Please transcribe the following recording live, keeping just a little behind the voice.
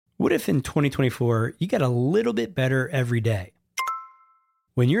What if in 2024, you get a little bit better every day?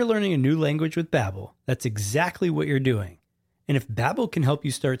 When you're learning a new language with Babbel, that's exactly what you're doing. And if Babbel can help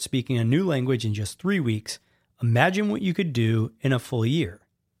you start speaking a new language in just 3 weeks, imagine what you could do in a full year.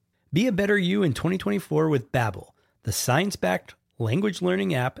 Be a better you in 2024 with Babbel, the science-backed language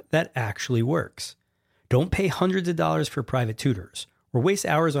learning app that actually works. Don't pay hundreds of dollars for private tutors or waste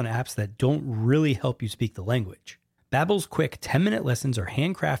hours on apps that don't really help you speak the language. Babbel's quick 10-minute lessons are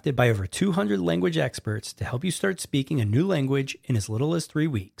handcrafted by over 200 language experts to help you start speaking a new language in as little as 3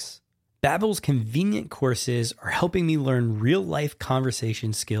 weeks. Babbel's convenient courses are helping me learn real-life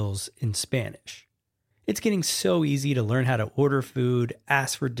conversation skills in Spanish. It's getting so easy to learn how to order food,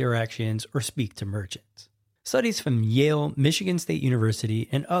 ask for directions, or speak to merchants. Studies from Yale, Michigan State University,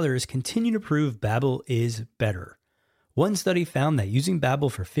 and others continue to prove Babbel is better. One study found that using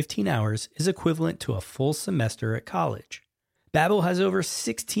Babbel for 15 hours is equivalent to a full semester at college. Babbel has over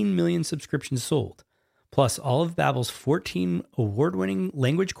 16 million subscriptions sold. Plus, all of Babbel's 14 award-winning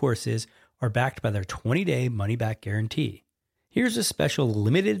language courses are backed by their 20-day money-back guarantee. Here's a special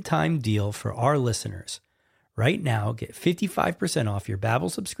limited-time deal for our listeners. Right now, get 55% off your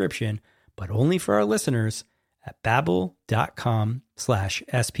Babbel subscription, but only for our listeners at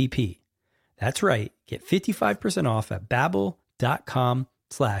babbel.com/SPP. That's right. Get 55% off at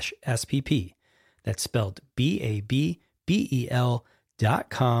babbel.com/SPP. That's spelled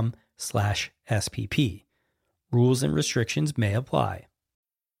BABBEL.com/SPP. Rules and restrictions may apply.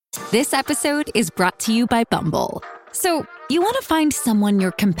 This episode is brought to you by Bumble. So, you want to find someone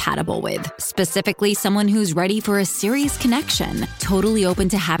you're compatible with, specifically someone who's ready for a serious connection, totally open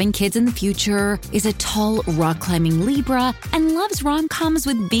to having kids in the future, is a tall, rock-climbing Libra, and loves rom-coms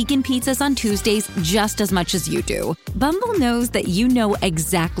with vegan pizzas on Tuesdays just as much as you do. Bumble knows that you know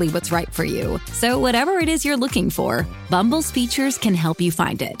exactly what's right for you. So whatever it is you're looking for, Bumble's features can help you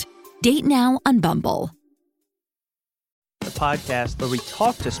find it. Date now on Bumble. The podcast where we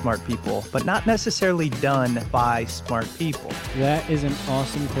talk to smart people, but not necessarily done by smart people. That is an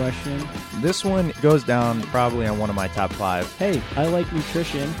awesome question. This one goes down probably on one of my top 5. Hey, I like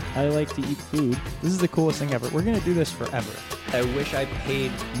nutrition. I like to eat food. This is the coolest thing ever. We're going to do this forever. I wish I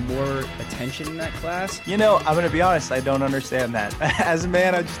paid more attention in that class. You know, I'm going to be honest, I don't understand that. As a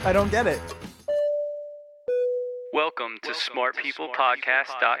man, I don't get it. Welcome to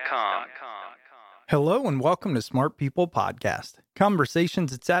smartpeoplepodcast.com. Hello and welcome to Smart People Podcast,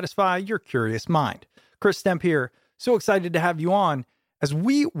 conversations that satisfy your curious mind. Chris Stemp here, so excited to have you on as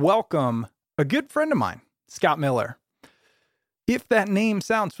we welcome a good friend of mine, Scott Miller. If that name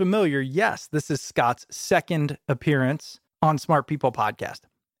sounds familiar, yes, this is Scott's second appearance on Smart People Podcast.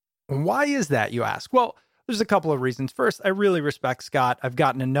 Why is that, you ask? Well, there's a couple of reasons. First, I really respect Scott. I've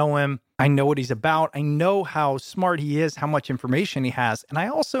gotten to know him. I know what he's about. I know how smart he is, how much information he has, and I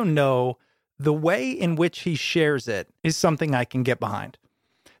also know the way in which he shares it is something I can get behind.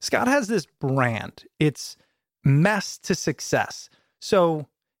 Scott has this brand. It's Mess to Success. So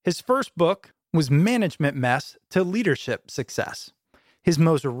his first book was Management Mess to Leadership Success. His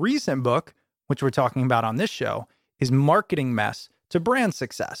most recent book, which we're talking about on this show, is Marketing Mess to Brand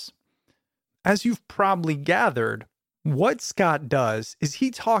Success. As you've probably gathered, what Scott does is he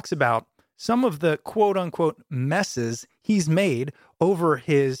talks about some of the quote-unquote messes he's made over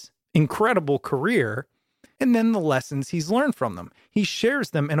his incredible career, and then the lessons he's learned from them. He shares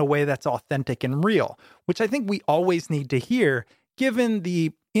them in a way that's authentic and real, which I think we always need to hear, given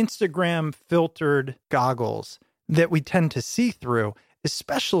the Instagram filtered goggles that we tend to see through,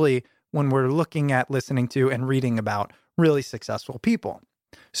 especially when we're looking at, listening to, and reading about really successful people.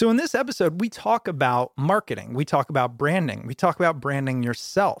 So in this episode, we talk about marketing. We talk about branding. We talk about branding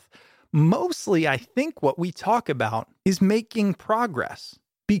yourself. Mostly, I think what we talk about is making progress,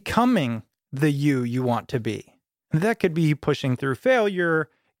 becoming the you want to be. That could be pushing through failure,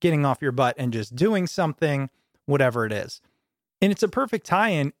 getting off your butt and just doing something, whatever it is. And it's a perfect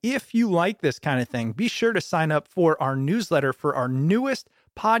tie-in. If you like this kind of thing, be sure to sign up for our newsletter for our newest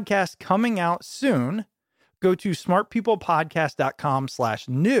podcast coming out soon. Go to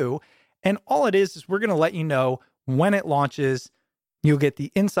smartpeoplepodcast.com/new. And all it is we're going to let you know when it launches. You'll get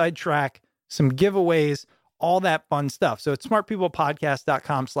the inside track, some giveaways, all that fun stuff. So it's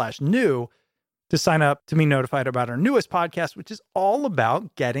smartpeoplepodcast.com/new to sign up to be notified about our newest podcast, which is all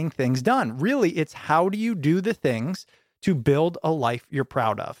about getting things done. Really, it's how do you do the things to build a life you're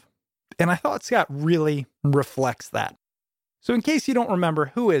proud of. And I thought Scott really reflects that. So in case you don't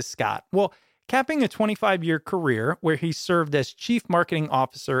remember, who is Scott? Well, capping a 25-year career where he served as Chief Marketing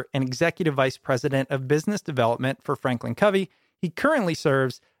Officer and Executive Vice President of Business Development for Franklin Covey, he currently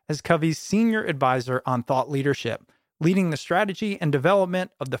serves as Covey's Senior Advisor on Thought Leadership, leading the strategy and development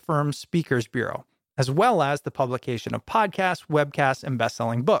of the firm's Speakers Bureau, as well as the publication of podcasts, webcasts, and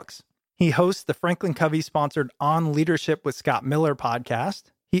best-selling books. He hosts the Franklin Covey-sponsored On Leadership with Scott Miller podcast.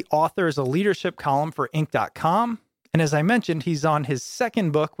 He authors a leadership column for Inc.com. And as I mentioned, he's on his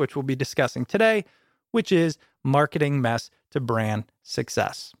second book, which we'll be discussing today, which is Marketing Mess to Brand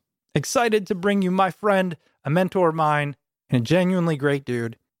Success. Excited to bring you my friend, a mentor of mine, and a genuinely great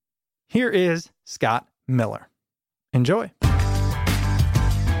dude. Here is Scott Miller. Enjoy.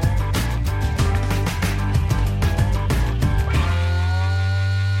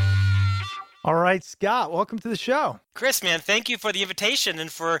 All right, Scott, welcome to the show. Chris, man, thank you for the invitation and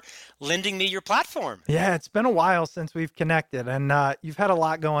for lending me your platform. Yeah, it's been a while since we've connected, and you've had a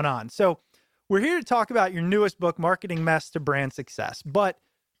lot going on. So we're here to talk about your newest book, Marketing Mess to Brand Success. But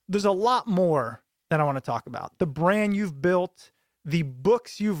there's a lot more that I want to talk about. The brand you've built, the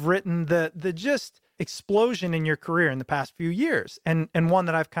books you've written, the just explosion in your career in the past few years, and one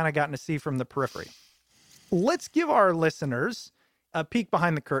that I've kind of gotten to see from the periphery. Let's give our listeners a peek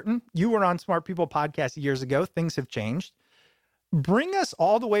behind the curtain. You were on Smart People Podcast years ago. Things have changed. Bring us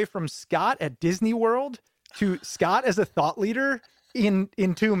all the way from Scott at Disney World to Scott as a thought leader in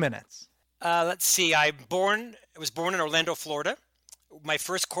 2 minutes. Let's see. I was born in Orlando, Florida. My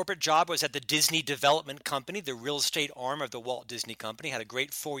first corporate job was at the Disney Development Company, the real estate arm of the Walt Disney Company. Had a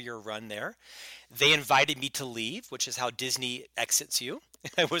great 4-year run there. They invited me to leave, which is how Disney exits you.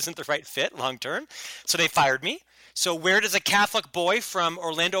 I wasn't the right fit long term, so they fired me. So where does a Catholic boy from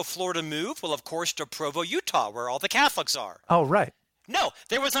Orlando, Florida move? Well, of course, to Provo, Utah, where all the Catholics are. Oh, right. No,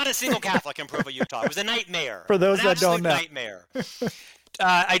 there was not a single Catholic in Provo, Utah. It was a nightmare. For those that don't know. Nightmare.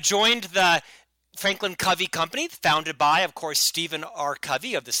 I joined the Franklin Covey Company, founded by, of course, Stephen R.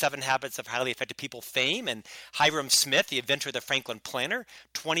 Covey of the 7 Habits of Highly Effective People fame, and Hiram Smith, the inventor of the Franklin Planner.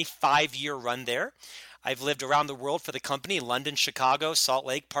 25-year run there. I've lived around the world for the company, London, Chicago, Salt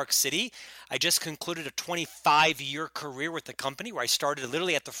Lake, Park City. I just concluded a 25-year career with the company where I started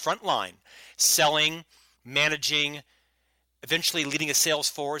literally at the front line, selling, managing, eventually leading a sales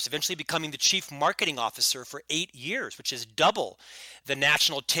force, eventually becoming the chief marketing officer for 8 years, which is double the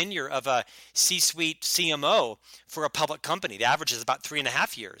national tenure of a C-suite CMO for a public company. The average is about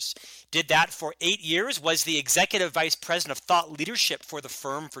 3.5 years. Did that for 8 years, was the executive vice president of thought leadership for the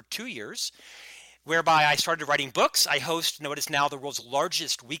firm for 2 years, whereby I started writing books. I host what is now the world's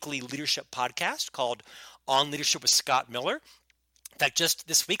largest weekly leadership podcast called On Leadership with Scott Miller. In fact, just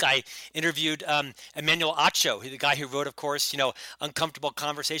this week, I interviewed Emmanuel Acho, the guy who wrote, of course, Uncomfortable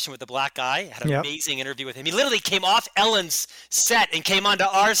Conversation with the Black Guy. Had an amazing interview with him. He literally came off Ellen's set and came onto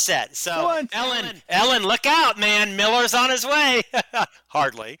our set. So, what? Ellen, look out, man. Miller's on his way.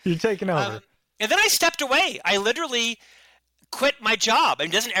 Hardly. You're taking over. And then I stepped away. I literally quit my job. I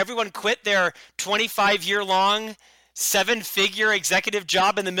mean, doesn't everyone quit their 25-year-long, 7-figure executive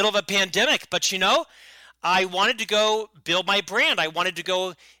job in the middle of a pandemic? But I wanted to go build my brand. I wanted to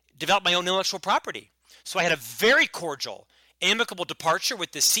go develop my own intellectual property. So I had a very cordial, amicable departure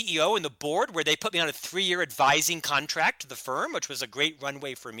with the CEO and the board where they put me on a 3-year advising contract to the firm, which was a great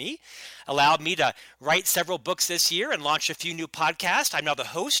runway for me. Allowed me to write several books this year and launch a few new podcasts. I'm now the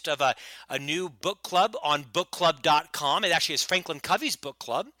host of a new book club on bookclub.com. It actually is Franklin Covey's book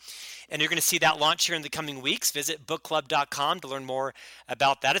club. And you're going to see that launch here in the coming weeks. Visit bookclub.com to learn more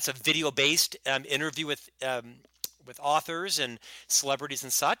about that. It's a video-based interview with authors and celebrities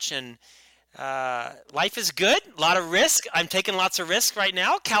and such. And life is good. A lot of risk. I'm taking lots of risks right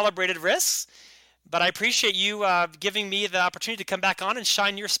now, calibrated risks. But I appreciate you giving me the opportunity to come back on and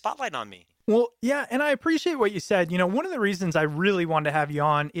shine your spotlight on me. Well, yeah, and I appreciate what you said. One of the reasons I really wanted to have you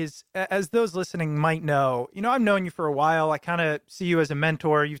on is, as those listening might know, I've known you for a while. I kind of see you as a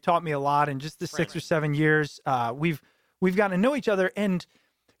mentor. You've taught me a lot in just the 6 or 7 years. We've gotten to know each other, and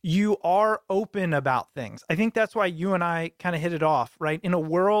you are open about things. I think that's why you and I kind of hit it off, right? In a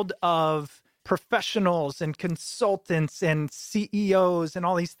world of professionals and consultants and CEOs and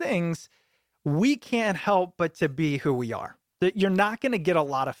all these things, we can't help but to be who we are. You're not going to get a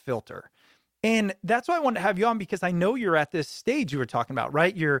lot of filter. And that's why I wanted to have you on, because I know you're at this stage you were talking about,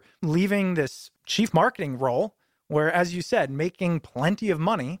 right? You're leaving this chief marketing role where, as you said, making plenty of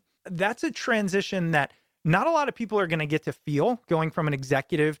money. That's a transition that not a lot of people are going to get to feel, going from an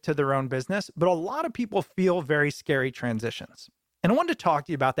executive to their own business, but a lot of people feel very scary transitions. And I wanted to talk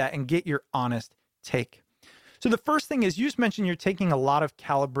to you about that and get your honest take. So the first thing is, you just mentioned you're taking a lot of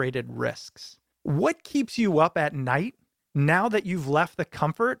calibrated risks. What keeps you up at night now that you've left the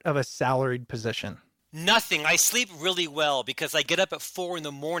comfort of a salaried position? Nothing. I sleep really well because I get up at 4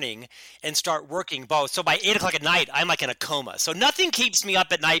 a.m. and start working both. So by 8 o'clock at night, I'm like in a coma. So nothing keeps me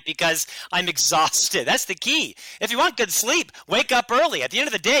up at night because I'm exhausted. That's the key. If you want good sleep, wake up early. At the end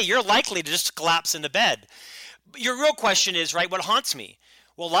of the day, you're likely to just collapse into bed. Your real question is, right, what haunts me?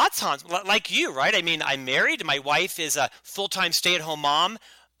 Well, lots haunts, like you, right? I mean, I'm married. My wife is a full-time stay-at-home mom,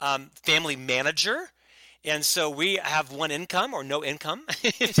 family manager. And so we have one income or no income,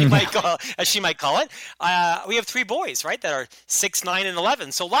 as she might call it. We have 3 boys, right, that are 6, 9, and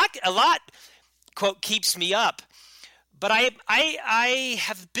 11. So a lot, quote, keeps me up. But I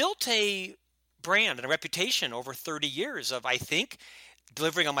have built a brand and a reputation over 30 years of, I think,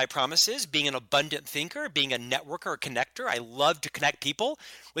 delivering on my promises, being an abundant thinker, being a networker, a connector. I love to connect people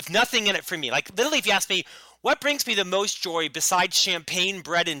with nothing in it for me. Like literally, if you ask me, what brings me the most joy besides champagne,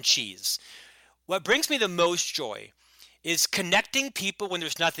 bread, and cheese? What brings me the most joy is connecting people when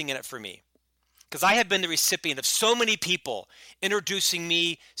there's nothing in it for me. Because I have been the recipient of so many people introducing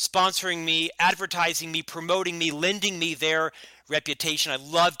me, sponsoring me, advertising me, promoting me, lending me their reputation. I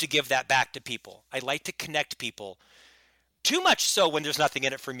love to give that back to people. I like to connect people. Too much so when there's nothing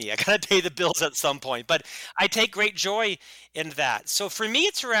in it for me. I got to pay the bills at some point, but I take great joy in that. So for me,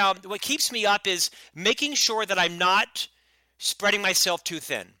 it's around what keeps me up is making sure that I'm not spreading myself too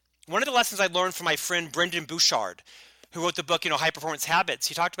thin. One of the lessons I learned from my friend Brendon Burchard, who wrote the book, High Performance Habits,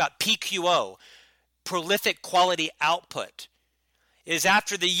 he talked about PQO, prolific quality output. Is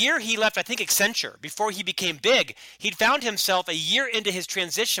after the year he left, I think Accenture, before he became big, he'd found himself a year into his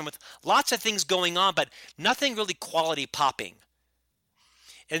transition with lots of things going on, but nothing really quality popping.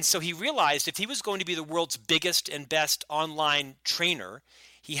 And so he realized if he was going to be the world's biggest and best online trainer,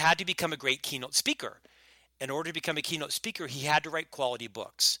 he had to become a great keynote speaker. In order to become a keynote speaker, he had to write quality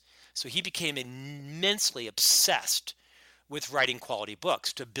books. So he became immensely obsessed with writing quality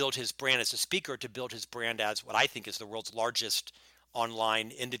books to build his brand as a speaker, to build his brand as what I think is the world's largest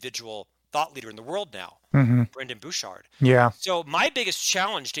online individual thought leader in the world now, Brendon Burchard. Yeah. So my biggest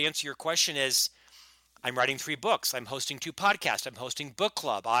challenge to answer your question is I'm writing 3 books. I'm hosting 2 podcasts. I'm hosting book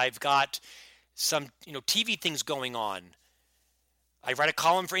club. I've got some, TV things going on. I write a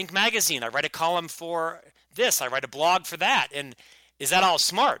column for Inc. magazine. I write a column for this. I write a blog for that. And is that all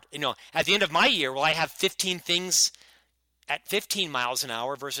smart? At the end of my year, will I have 15 things at 15 miles an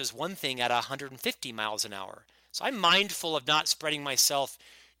hour versus one thing at 150 miles an hour? So I'm mindful of not spreading myself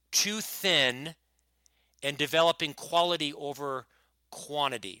too thin and developing quality over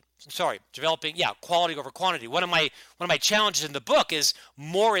quantity. Quality over quantity. One of my challenges in the book is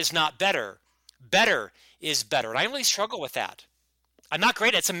more is not better. Better is better. And I really struggle with that. I'm not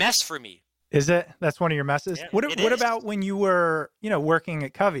great. It's a mess for me. Is it? That's one of your messes? Yeah, what about when you were, working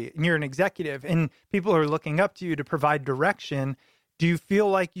at Covey and you're an executive and people are looking up to you to provide direction? Do you feel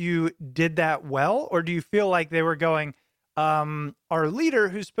like you did that well? Or do you feel like they were going, our leader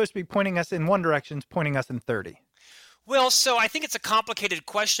who's supposed to be pointing us in one direction is pointing us in 30? Well, so I think it's a complicated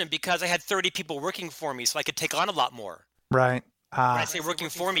question because I had 30 people working for me, so I could take on a lot more. Right. When I say working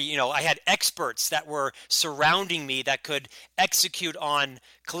for me, I had experts that were surrounding me that could execute on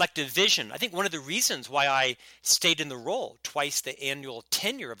collective vision. I think one of the reasons why I stayed in the role twice the annual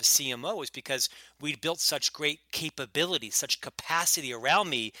tenure of a CMO is because we built such great capability, such capacity around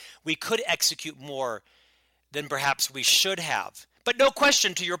me. We could execute more than perhaps we should have. But no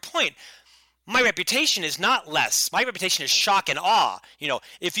question, to your point, my reputation is not less. My reputation is shock and awe.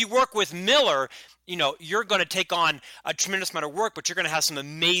 If you work with Miller, you're going to take on a tremendous amount of work, but you're going to have some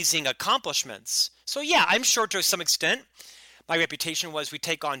amazing accomplishments. So yeah, I'm sure to some extent my reputation was we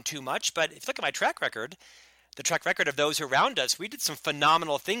take on too much. But if you look at my track record, the track record of those around us, we did some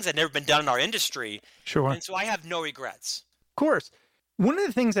phenomenal things that had never been done in our industry. Sure. And so I have no regrets. Of course. One of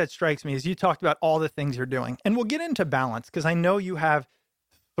the things that strikes me is you talked about all the things you're doing. And we'll get into balance because I know you have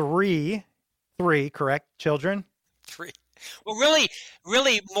three, correct, children? 3. Well,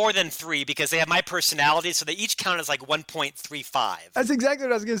 really more than 3 because they have my personality, so they each count as like 1.35. That's exactly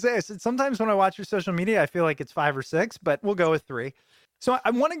what I was going to say. I said sometimes when I watch your social media, I feel like it's 5 or 6, but we'll go with 3. So I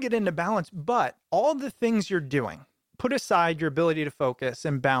want to get into balance, but all the things you're doing, put aside your ability to focus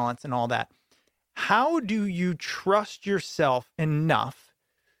and balance and all that. How do you trust yourself enough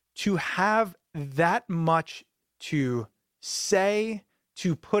to have that much to say,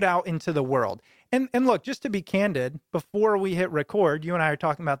 to put out into the world? And look, just to be candid, before we hit record, you and I are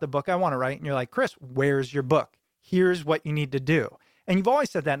talking about the book I want to write. And you're like, Chris, where's your book? Here's what you need to do. And you've always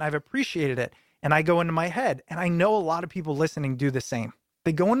said that, and I've appreciated it. And I go into my head, and I know a lot of people listening do the same.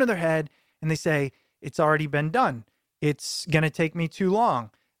 They go into their head and they say, it's already been done. It's going to take me too long.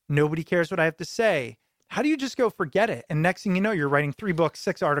 Nobody cares what I have to say. How do you just go forget it? And next thing you know, you're writing 3 books,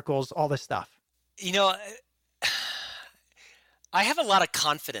 6 articles, all this stuff. You know, I have a lot of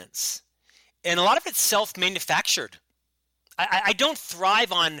confidence, and a lot of it's self-manufactured. I don't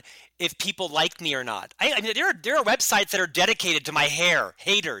thrive on if people like me or not. I mean, there are websites that are dedicated to my hair,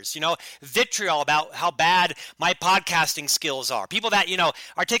 haters, vitriol about how bad my podcasting skills are. People that,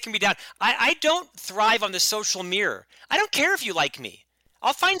 are taking me down. I don't thrive on the social mirror. I don't care if you like me.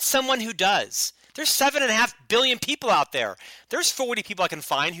 I'll find someone who does. There's 7.5 billion people out there. There's 40 people I can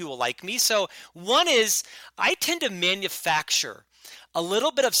find who will like me. So one is I tend to manufacture a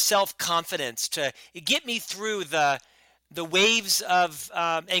little bit of self-confidence to get me through the waves of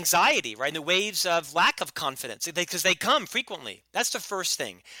anxiety, right? And the waves of lack of confidence, because they come frequently. That's the first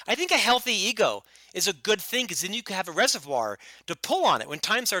thing. I think a healthy ego is a good thing, because then you can have a reservoir to pull on it when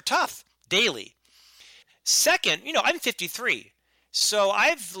times are tough daily. Second, I'm 53. So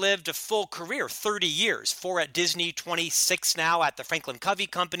I've lived a full career, 30 years, 4 at Disney, 26 now at the Franklin Covey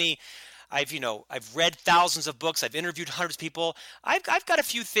Company. I've read thousands of books. I've interviewed hundreds of people. I've got a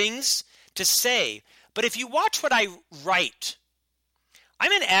few things to say. But if you watch what I write,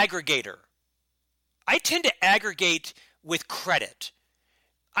 I'm an aggregator. I tend to aggregate with credit.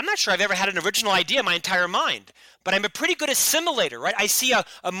 I'm not sure I've ever had an original idea in my entire mind, but I'm a pretty good assimilator, right? I see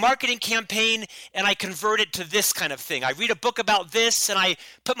a marketing campaign and I convert it to this kind of thing. I read a book about this and I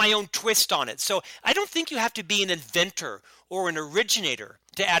put my own twist on it. So I don't think you have to be an inventor or an originator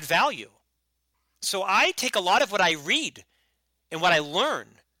to add value. So I take a lot of what I read and what I learn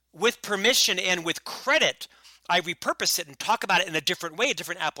with permission and with credit. I repurpose it and talk about it in a different way, a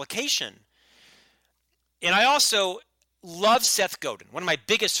different application. And I also love Seth Godin, one of my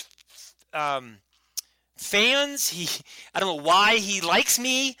biggest fans. I don't know why he likes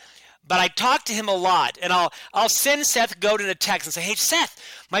me, but I talk to him a lot. And I'll send Seth Godin a text and say, hey, Seth,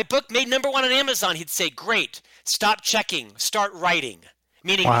 my book made #1 on Amazon. He'd say, great, stop checking, start writing.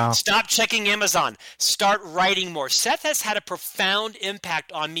 Meaning, wow. Stop checking Amazon, start writing more. Seth has had a profound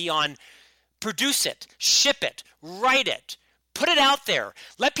impact on me on produce it, ship it, write it, put it out there,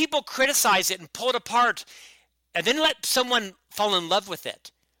 let people criticize it and pull it apart, and then let someone fall in love with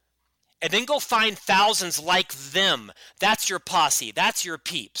it. And then go find thousands like them. That's your posse. That's your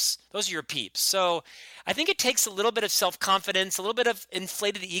peeps. Those are your peeps. So I think it takes a little bit of self-confidence, a little bit of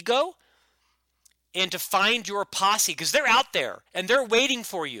inflated ego, and to find your posse, because they're out there and they're waiting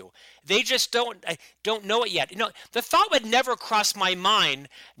for you. They just don't know it yet. The thought would never cross my mind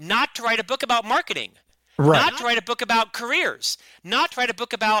not to write a book about marketing, right. Not to write a book about careers, not to write a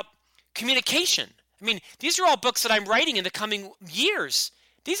book about communication. I mean, these are all books that I'm writing in the coming years.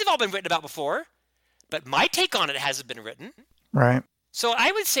 These have all been written about before, but my take on it hasn't been written. Right. So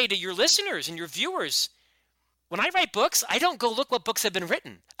I would say to your listeners and your viewers, when I write books, I don't go look what books have been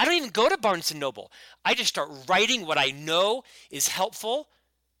written. I don't even go to Barnes & Noble. I just start writing what I know is helpful,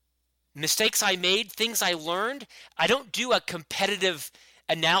 mistakes I made, things I learned. I don't do a competitive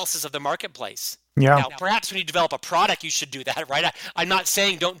analysis of the marketplace. Yeah. Now, perhaps when you develop a product, you should do that, right? I'm not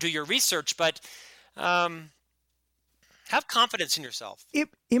saying don't do your research, but have confidence in yourself. It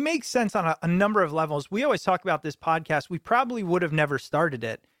makes sense on a number of levels. We always talk about this podcast. We probably would have never started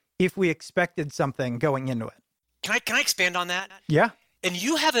it if we expected something going into it. Can I expand on that? Yeah. And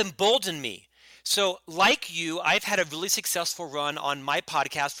you have emboldened me. So like you, I've had a really successful run on my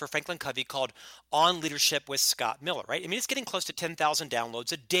podcast for Franklin Covey called On Leadership with Scott Miller, right? I mean, it's getting close to 10,000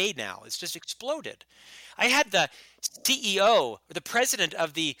 downloads a day now. It's just exploded. I had the CEO or the president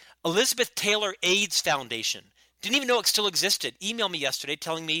of the Elizabeth Taylor AIDS Foundation. Didn't even know it still existed. Emailed me yesterday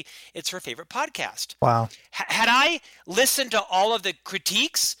telling me it's her favorite podcast. Wow. Had I listened to all of the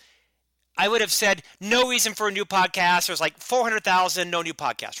critiques, I would have said, no reason for a new podcast. There's like 400,000, no new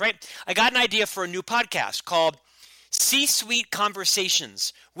podcast, right? I got an idea for a new podcast called C-Suite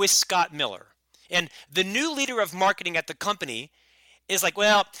Conversations with Scott Miller. And the new leader of marketing at the company is like,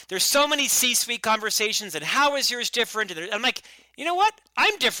 well, there's so many C-Suite conversations, and how is yours different? And I'm like, you know what?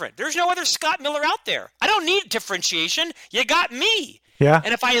 I'm different. There's no other Scott Miller out there. I don't need differentiation. You got me. Yeah.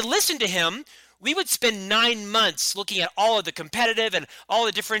 And if I had listened to him, we would spend 9 months looking at all of the competitive and all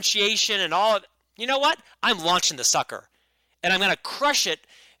the differentiation and all of, you know what? I'm launching the sucker. And I'm going to crush it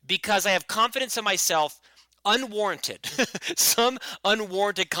because I have confidence in myself, unwarranted, some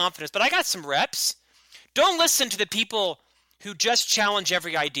unwarranted confidence. But I got some reps. Don't listen to the people who just challenge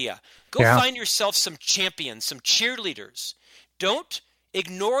every idea. Go find yourself some champions, some cheerleaders. Don't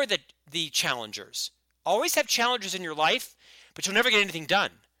ignore the challengers. Always have challengers in your life, but you'll never get anything done.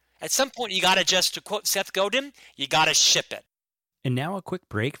 At some point, you got to just, to quote Seth Godin, you got to ship it. And now a quick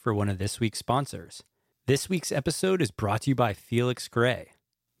break for one of this week's sponsors. This week's episode is brought to you by Felix Gray,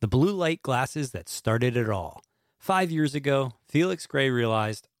 the blue light glasses that started it all. 5 years ago, Felix Gray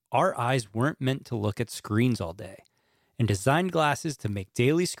realized our eyes weren't meant to look at screens all day, and designed glasses to make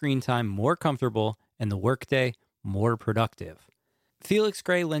daily screen time more comfortable and the workday more productive. Felix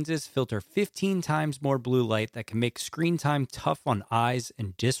Gray lenses filter 15 times more blue light that can make screen time tough on eyes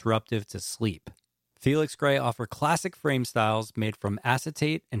and disruptive to sleep. Felix Gray offer classic frame styles made from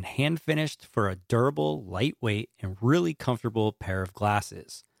acetate and hand-finished for a durable, lightweight, and really comfortable pair of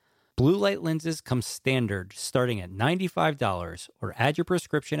glasses. Blue light lenses come standard starting at $95 or add your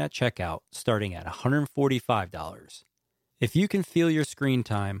prescription at checkout starting at $145. If you can feel your screen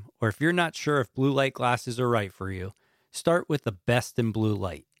time, or if you're not sure if blue light glasses are right for you, start with the best in blue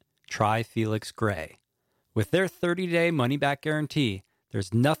light. Try Felix Gray. With their 30-day money-back guarantee,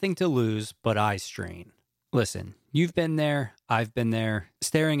 there's nothing to lose but eye strain. Listen, you've been there, I've been there,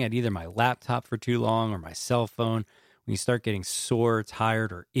 staring at either my laptop for too long or my cell phone when you start getting sore,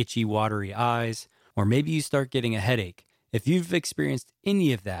 tired, or itchy, watery eyes, or maybe you start getting a headache. If you've experienced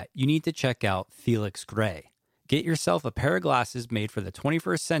any of that, you need to check out Felix Gray. Get yourself a pair of glasses made for the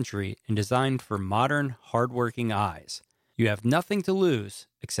 21st century and designed for modern, hardworking eyes. You have nothing to lose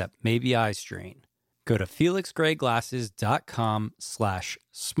except maybe eye strain. Go to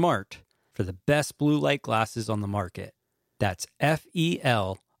felixgrayglasses.com/smart for the best blue light glasses on the market. That's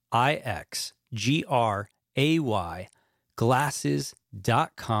FELIXGRAY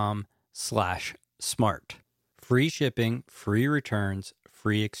glasses.com/smart. Free shipping, free returns,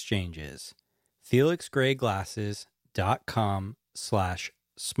 free exchanges.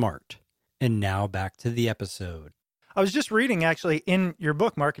 felixgrayglasses.com/smart. And now back to the episode. I was just reading actually in your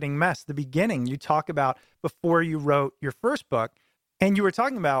book, Marketing Mess, the beginning, you talk about before you wrote your first book, and you were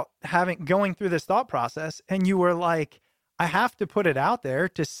talking about going through this thought process, and you were like, I have to put it out there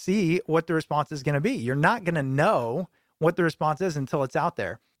to see what the response is going to be. You're not going to know what the response is until it's out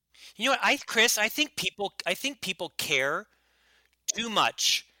there. You know what, Chris, I think people care too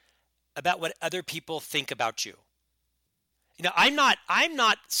much about what other people think about you. You know, I'm not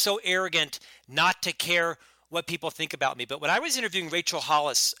so arrogant not to care what people think about me. But when I was interviewing Rachel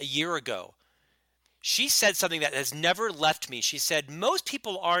Hollis a year ago, she said something that has never left me. She said, most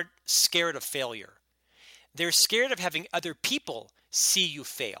people aren't scared of failure. They're scared of having other people see you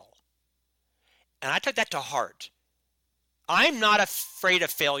fail. And I took that to heart. I'm not afraid of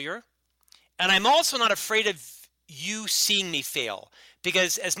failure. And I'm also not afraid of you seeing me fail.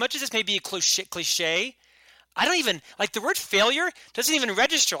 Because as much as this may be a cliche, I don't even, like, the word failure doesn't even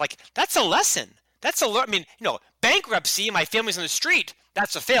register. Like, that's a lesson. Bankruptcy, my family's on the street,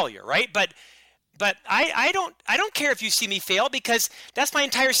 that's a failure, right? But I don't care if you see me fail, because that's my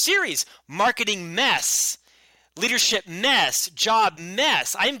entire series. Marketing mess, leadership mess, job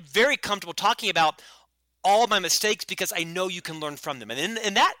mess. I'm very comfortable talking about all of my mistakes because I know you can learn from them.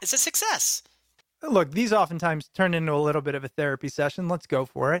 And that is a success. Look, these oftentimes turn into a little bit of a therapy session. Let's go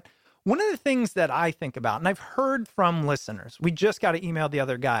for it. One of the things that I think about, and I've heard from listeners, we just got an email the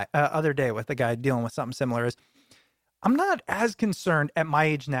other day with a guy dealing with something similar, is I'm not as concerned at my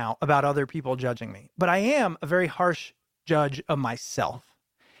age now about other people judging me, but I am a very harsh judge of myself.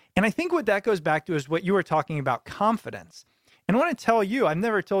 And I think what that goes back to is what you were talking about, confidence. And I want to tell you, I've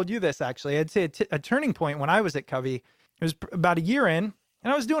never told you this actually, I'd say a turning point when I was at Covey, it was about a year in,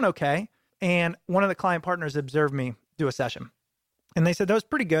 and I was doing okay. And one of the client partners observed me do a session. And they said, that was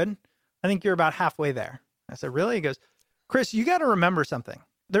pretty good. I think you're about halfway there. I said, really? He goes, Chris, you got to remember something.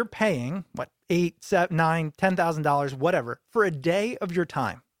 They're paying, $8, $7, $9, $10,000, whatever, for a day of your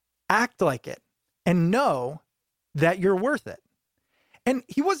time. Act like it and know that you're worth it. And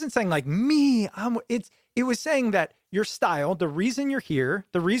he wasn't saying like me, it was saying that your style, the reason you're here,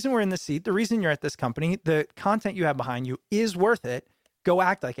 the reason we're in the seat, the reason you're at this company, the content you have behind you is worth it. Go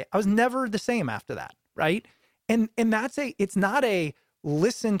act like it. I was never the same after that, right? And it's not a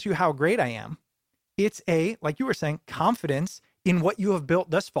listen to how great I am. It's a, like you were saying, confidence in what you have built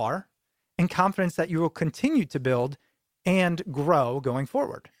thus far and confidence that you will continue to build and grow going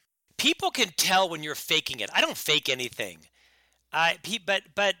forward. People can tell when you're faking it. I don't fake anything. I'm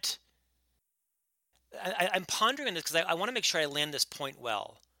pondering on this because I want to make sure I land this point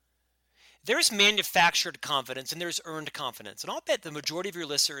well. There's manufactured confidence and there's earned confidence. And I'll bet the majority of your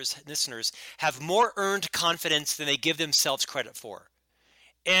listeners have more earned confidence than they give themselves credit for.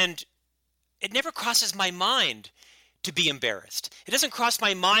 And it never crosses my mind to be embarrassed. It doesn't cross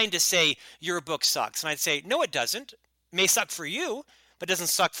my mind to say, your book sucks. And I'd say, no, it doesn't. It may suck for you, but it doesn't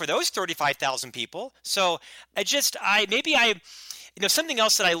suck for those 35,000 people. So something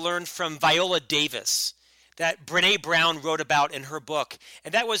else that I learned from Viola Davis that Brené Brown wrote about in her book.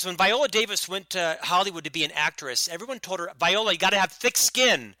 And that was when Viola Davis went to Hollywood to be an actress, everyone told her, Viola, you got to have thick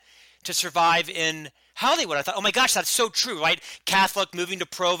skin to survive in Hollywood. I thought, oh my gosh, that's so true, right? Catholic, moving to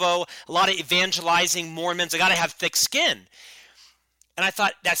Provo, a lot of evangelizing Mormons. I got to have thick skin. And I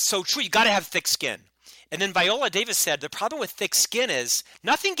thought, that's so true. You got to have thick skin. And then Viola Davis said, the problem with thick skin is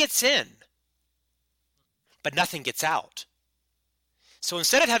nothing gets in, but nothing gets out. So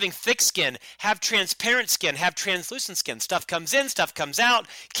instead of having thick skin, have transparent skin, have translucent skin. Stuff comes in, stuff comes out.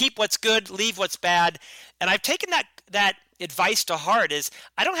 Keep what's good, leave what's bad. And I've taken that advice to heart. Is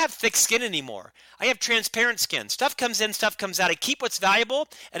I don't have thick skin anymore. I have transparent skin. Stuff comes in, stuff comes out. I keep what's valuable,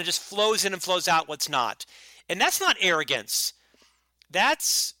 and it just flows in and flows out what's not. And that's not arrogance.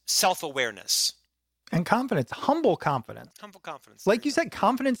 That's self-awareness. And confidence, humble confidence. Humble confidence. Like you said,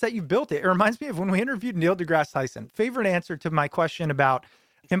 confidence that you built it. It reminds me of when we interviewed Neil deGrasse Tyson. Favorite answer to my question about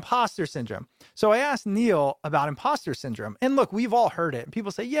imposter syndrome. So I asked Neil about imposter syndrome. And look, we've all heard it. And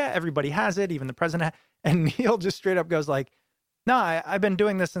people say, yeah, everybody has it, even the president. And Neil just straight up goes like, no, I've been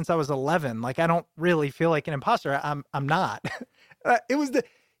doing this since I was 11. Like, I don't really feel like an imposter. I'm not. Let's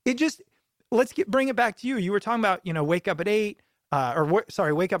bring it back to you. You were talking about, wake up at 8.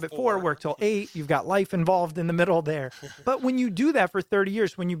 Wake up at 4, work till 8. You've got life involved in the middle there. But when you do that for 30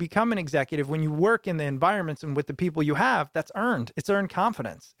 years, when you become an executive, when you work in the environments and with the people you have, that's earned. It's earned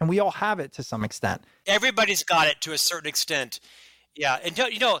confidence. And we all have it to some extent. Everybody's got it to a certain extent. Yeah. And,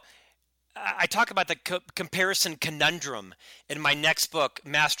 I talk about the comparison conundrum in my next book,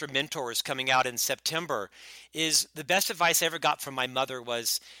 Master Mentors, coming out in September. Is the best advice I ever got from my mother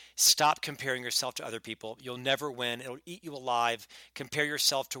was stop comparing yourself to other people. You'll never win. It'll eat you alive. Compare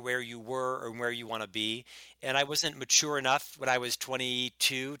yourself to where you were or where you want to be. And I wasn't mature enough when I was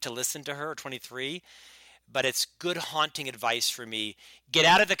 22 to listen to her, or 23. But it's good haunting advice for me. Get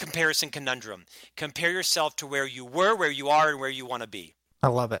out of the comparison conundrum. Compare yourself to where you were, where you are, and where you want to be. I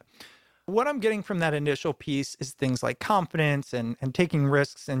love it. What I'm getting from that initial piece is things like confidence and taking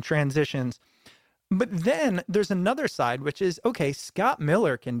risks and transitions. But then there's another side, which is, okay, Scott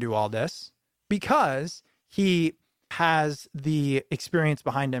Miller can do all this because he has the experience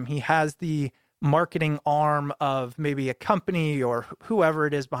behind him. He has the marketing arm of maybe a company or whoever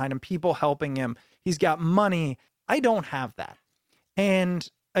it is behind him, people helping him. He's got money. I don't have that. And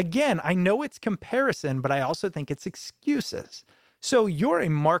again, I know it's comparison, but I also think it's excuses. So you're a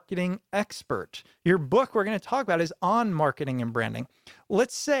marketing expert. Your book we're going to talk about is on marketing and branding.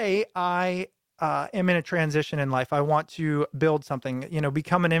 Let's say I am in a transition in life. I want to build something,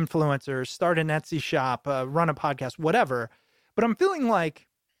 become an influencer, start an Etsy shop, run a podcast, whatever. But I'm feeling like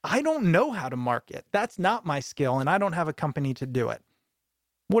I don't know how to market. That's not my skill, and I don't have a company to do it.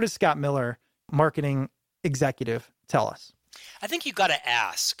 What does Scott Miller, marketing executive, tell us? I think you got to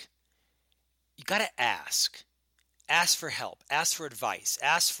ask. You got to ask. Ask for help, ask for advice,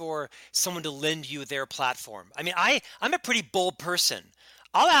 ask for someone to lend you their platform. I mean, I'm a pretty bold person.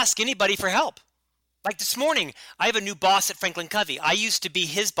 I'll ask anybody for help. Like this morning, I have a new boss at Franklin Covey. I used to be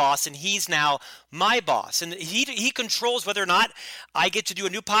his boss, and he's now my boss. And he controls whether or not I get to do a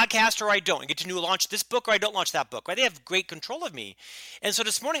new podcast or I don't. I get to launch this book or I don't launch that book. Right? They have great control of me. And so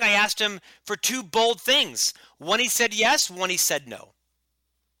this morning, I asked him for 2 bold things. One, he said yes. One, he said no.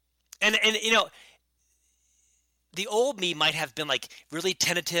 And the old me might have been like really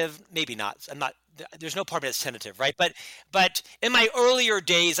tentative, maybe not. There's no part of me that's tentative, right? But in my earlier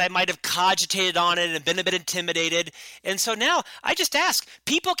days, I might have cogitated on it and been a bit intimidated. And so now I just ask.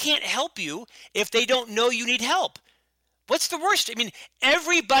 People can't help you if they don't know you need help. What's the worst? I mean,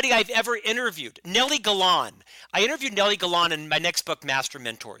 everybody I've ever interviewed, Nellie Galan. I interviewed Nellie Galan in my next book, Master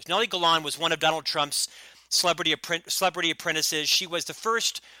Mentors. Nellie Galan was one of Donald Trump's celebrity apprentices. She was the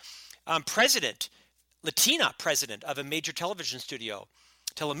first Latina president of a major television studio,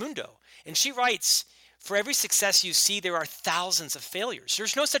 Telemundo. And she writes, for every success you see, there are thousands of failures.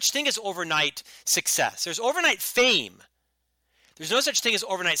 There's no such thing as overnight success. There's overnight fame. There's no such thing as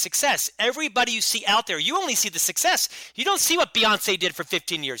overnight success. Everybody you see out there, you only see the success. You don't see what Beyonce did for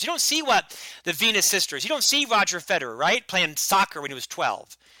 15 years. You don't see what the Venus sisters. You don't see Roger Federer, right, playing soccer when he was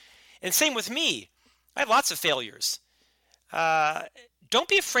 12. And same with me. I have lots of failures. Don't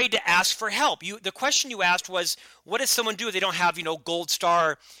be afraid to ask for help. The question you asked was, what does someone do if they don't have, Gold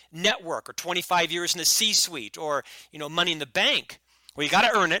Star Network or 25 years in the C-suite or, money in the bank? Well, you got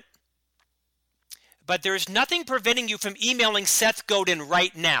to earn it. But there's nothing preventing you from emailing Seth Godin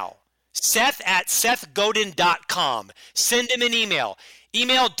right now. Seth@SethGodin.com. Send him an email.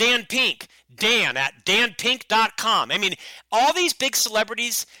 Email Dan Pink, Dan@DanPink.com. I mean, all these big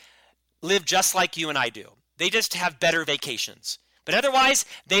celebrities live just like you and I do. They just have better vacations. But otherwise,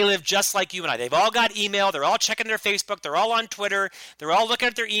 they live just like you and I. They've all got email. They're all checking their Facebook. They're all on Twitter. They're all looking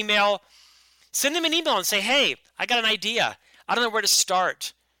at their email. Send them an email and say, hey, I got an idea. I don't know where to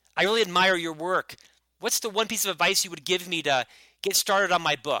start. I really admire your work. What's the one piece of advice you would give me to get started on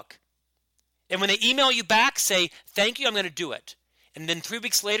my book? And when they email you back, say, thank you, I'm going to do it. And then 3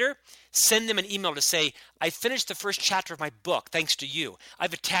 weeks later, send them an email to say, I finished the first chapter of my book thanks to you.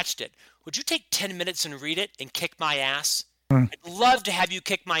 I've attached it. Would you take 10 minutes and read it and kick my ass? I'd love to have you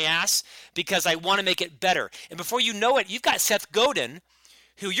kick my ass because I want to make it better. And before you know it, you've got Seth Godin,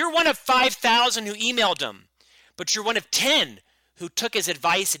 who you're one of 5,000 who emailed him, but you're one of 10 who took his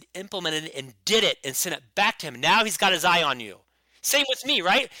advice and implemented it and did it and sent it back to him. Now he's got his eye on you. Same with me,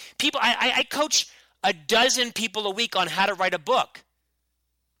 right? People, I coach a dozen people a week on how to write a book.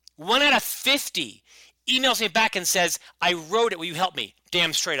 1 out of 50 emails me back and says, I wrote it. Will you help me?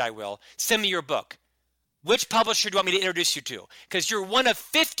 Damn straight I will. Send me your book. Which publisher do you want me to introduce you to? Because you're one of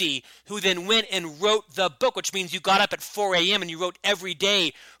 50 who then went and wrote the book, which means you got up at 4 a.m. and you wrote every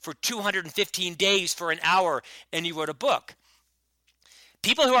day for 215 days for an hour, and you wrote a book.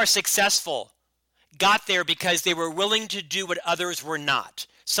 People who are successful got there because they were willing to do what others were not.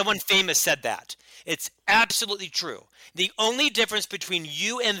 Someone famous said that. It's absolutely true. The only difference between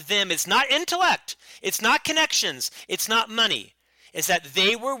you and them is not intellect. It's not connections. It's not money. Is that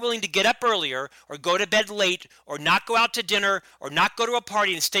they were willing to get up earlier or go to bed late or not go out to dinner or not go to a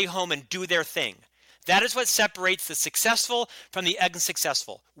party and stay home and do their thing. That is what separates the successful from the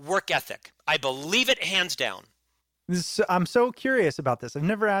unsuccessful. Work ethic. I believe it hands down. I'm so curious about this. I've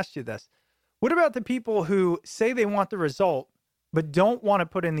never asked you this. What about the people who say they want the result but don't want to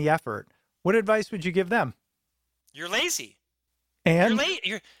put in the effort? What advice would you give them? You're lazy. And?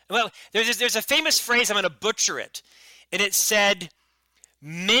 Well, there's a famous phrase, I'm going to butcher it. And it said,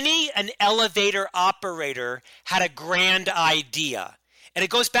 many an elevator operator had a grand idea. And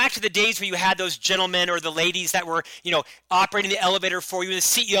it goes back to the days where you had those gentlemen or the ladies that were, operating the elevator for you. And the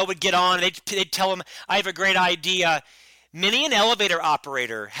CEO would get on and they'd tell him, I have a great idea. Many an elevator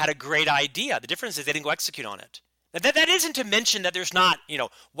operator had a great idea. The difference is they didn't go execute on it. That isn't to mention that there's not,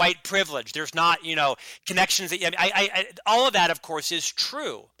 white privilege. There's not, connections. All of that, of course, is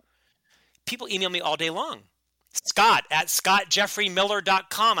true. People email me all day long. Scott at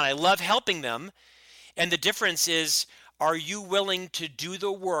scottjeffreymiller.com, and I love helping them. And the difference is, are you willing to do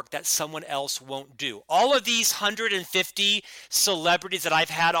the work that someone else won't do? All of these 150 celebrities that I've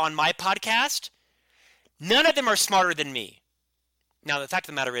had on my podcast, none of them are smarter than me. Now, the fact of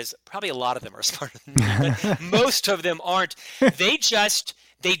the matter is, probably a lot of them are smarter than me, but most of them aren't. They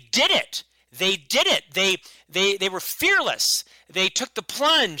did it. They did it. They were fearless. They took the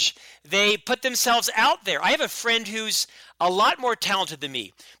plunge. They put themselves out there. I have a friend who's a lot more talented than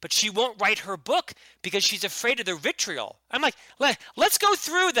me, but she won't write her book because she's afraid of the vitriol. I'm like, let's go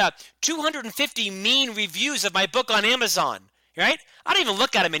through the 250 mean reviews of my book on Amazon, right? I don't even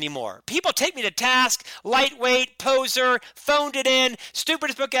look at them anymore. People take me to task, lightweight, poser, phoned it in,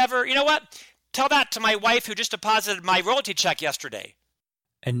 stupidest book ever. You know what? Tell that to my wife who just deposited my royalty check yesterday.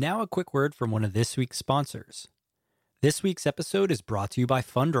 And now a quick word from one of this week's sponsors. This week's episode is brought to you by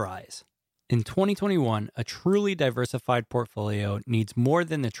Fundrise. In 2021, a truly diversified portfolio needs more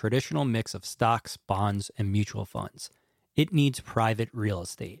than the traditional mix of stocks, bonds, and mutual funds. It needs private real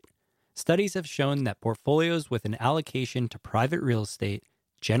estate. Studies have shown that portfolios with an allocation to private real estate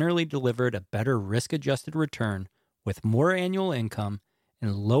generally delivered a better risk-adjusted return with more annual income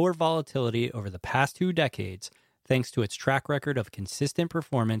and lower volatility over the past 2 decades, thanks to its track record of consistent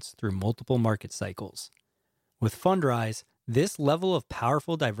performance through multiple market cycles. With Fundrise, this level of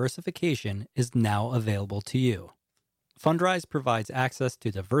powerful diversification is now available to you. Fundrise provides access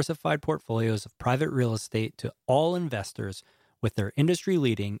to diversified portfolios of private real estate to all investors with their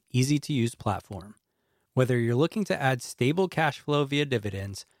industry-leading, easy-to-use platform. Whether you're looking to add stable cash flow via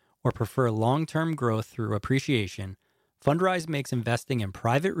dividends or prefer long-term growth through appreciation, Fundrise makes investing in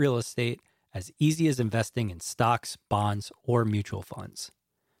private real estate as easy as investing in stocks, bonds, or mutual funds.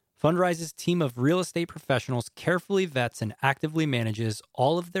 Fundrise's team of real estate professionals carefully vets and actively manages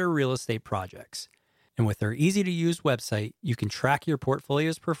all of their real estate projects. And with their easy-to-use website, you can track your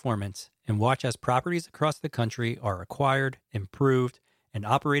portfolio's performance and watch as properties across the country are acquired, improved, and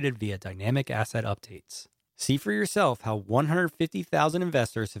operated via dynamic asset updates. See for yourself how 150,000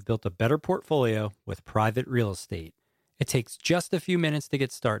 investors have built a better portfolio with private real estate. It takes just a few minutes to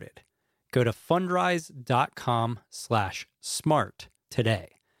get started. Go to fundrise.com/smart today.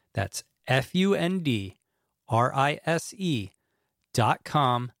 That's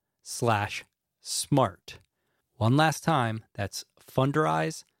fundrise.com/smart. One last time, that's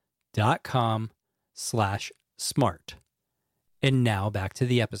fundrise.com/smart. And now back to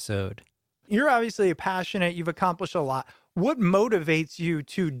the episode. You're obviously passionate. You've accomplished a lot. What motivates you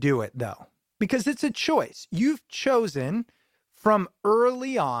to do it, though? Because it's a choice. You've chosen from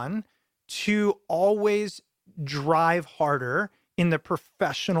early on to always drive harder in the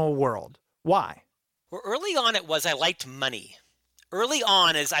professional world? Why? Well, early on it was I liked money. Early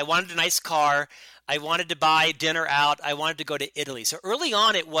on is I wanted a nice car. I wanted to buy dinner out. I wanted to go to Italy. So early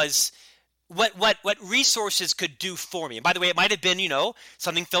on it was what resources could do for me. And by the way, it might have been,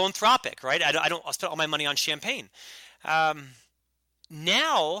 something philanthropic, right? I'll spend all my money on champagne.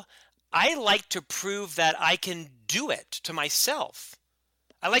 Now I like to prove that I can do it to myself.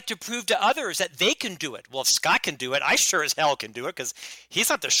 I like to prove to others that they can do it. Well, if Scott can do it, I sure as hell can do it, because he's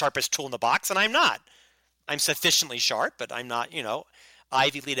not the sharpest tool in the box, and I'm not. I'm sufficiently sharp, but I'm not,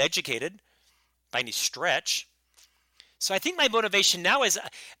 Ivy League educated by any stretch. So I think my motivation now is,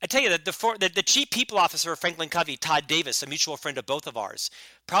 I tell you that the chief people officer of Franklin Covey, Todd Davis, a mutual friend of both of ours,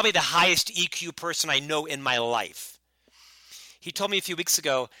 probably the highest EQ person I know in my life. He told me a few weeks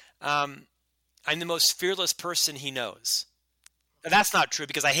ago, I'm the most fearless person he knows. Now, that's not true,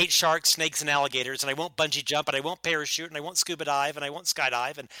 because I hate sharks, snakes, and alligators, and I won't bungee jump, and I won't parachute, and I won't scuba dive, and I won't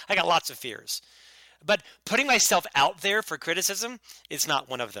skydive, and I got lots of fears. But putting myself out there for criticism is not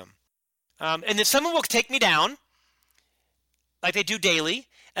one of them. And if someone will take me down, like they do daily,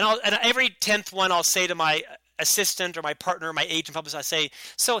 and every 10th one I'll say to my assistant or my partner, my agent publicist, I say,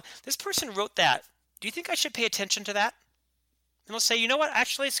 so this person wrote that. Do you think I should pay attention to that? And they'll say, you know what,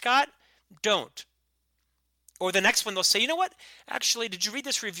 actually, Scott, don't. Or the next one, they'll say, you know what, actually, did you read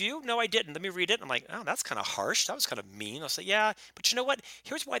this review? No, I didn't. Let me read it. I'm like, oh, that's kind of harsh. That was kind of mean. I'll say, yeah, but you know what?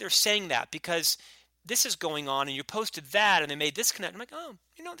 Here's why they're saying that, because this is going on, and you posted that, and they made this connect. I'm like, oh,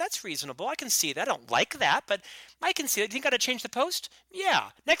 that's reasonable. I can see that. I don't like that, but I can see it. Do you think I got to change the post? Yeah.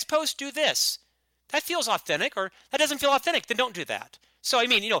 Next post, do this. That feels authentic, or that doesn't feel authentic. Then don't do that. So,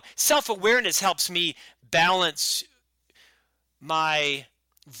 self-awareness helps me balance my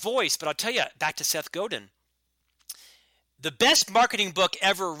voice. But I'll tell you, back to Seth Godin, the best marketing book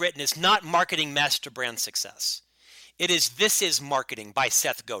ever written is not Marketing Master Brand Success. It is This Is Marketing by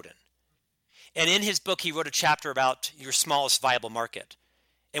Seth Godin. And in his book, he wrote a chapter about your smallest viable market.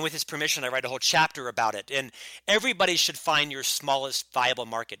 And with his permission, I write a whole chapter about it. And everybody should find your smallest viable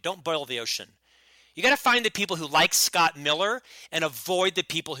market. Don't boil the ocean. You got to find the people who like Scott Miller and avoid the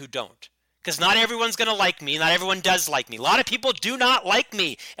people who don't. Because not everyone's going to like me. Not everyone does like me. A lot of people do not like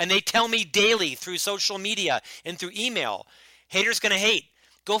me. And they tell me daily through social media and through email. Haters going to hate.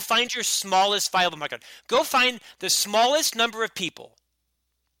 Go find your smallest viable market. Go find the smallest number of people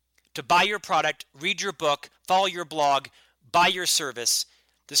to buy your product, read your book, follow your blog, buy your service,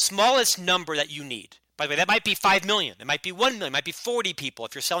 the smallest number that you need. By the way, that might be 5 million. It might be 1 million. It might be 40 people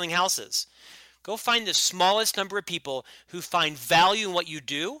if you're selling houses. Go find the smallest number of people who find value in what you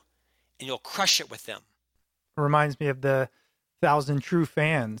do, and you'll crush it with them. It reminds me of the 1,000 true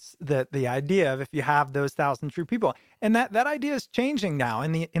fans, that the idea of if you have those 1,000 true people. And that idea is changing now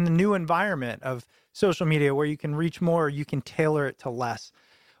in the new environment of social media, where you can reach more, you can tailor it to less.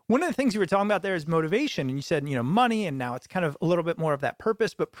 One of the things you were talking about there is motivation. And you said, money, and now it's kind of a little bit more of that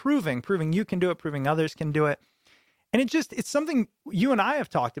purpose, but proving you can do it, proving others can do it. And it's something you and I have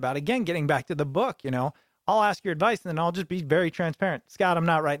talked about. Again, getting back to the book, I'll ask your advice, and then I'll just be very transparent. Scott, I'm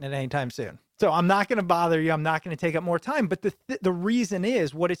not writing it anytime soon. So I'm not going to bother you. I'm not going to take up more time. But the reason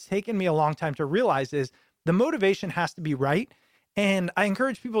is, what it's taken me a long time to realize is the motivation has to be right. And I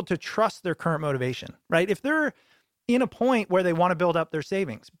encourage people to trust their current motivation, right? If they're in a point where they want to build up their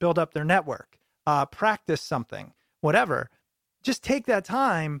savings, build up their network, practice something, whatever, just take that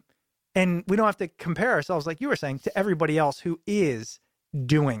time, and we don't have to compare ourselves, like you were saying, to everybody else who is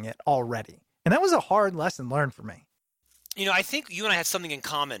doing it already. And that was a hard lesson learned for me. I think you and I have something in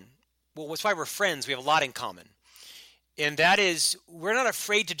common. Well, that's why we're friends. We have a lot in common. And that is, we're not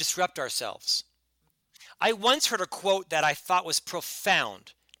afraid to disrupt ourselves. I once heard a quote that I thought was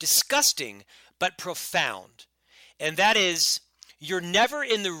profound, disgusting, but profound. And that is, you're never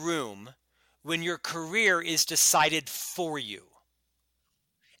in the room when your career is decided for you.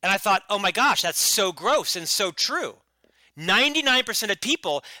 And I thought, oh my gosh, that's so gross and so true. 99% of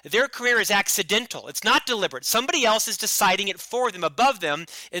people, their career is accidental. It's not deliberate. Somebody else is deciding it for them, above them,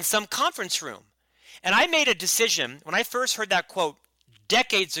 in some conference room. And I made a decision when I first heard that quote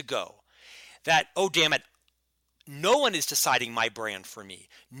decades ago that, oh, damn it, no one is deciding my brand for me.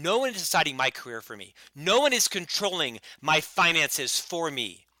 No one is deciding my career for me. No one is controlling my finances for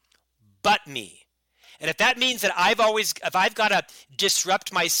me but me. And if that means that if I've got to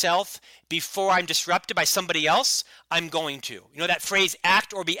disrupt myself before I'm disrupted by somebody else, I'm going to. That phrase,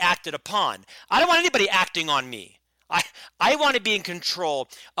 act or be acted upon. I don't want anybody acting on me. I want to be in control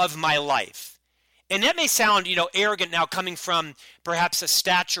of my life. And that may sound, arrogant now, coming from perhaps a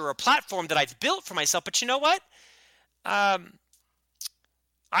stature or a platform that I've built for myself. But you know what?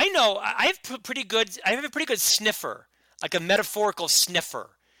 I know I have a pretty good sniffer, like a metaphorical sniffer.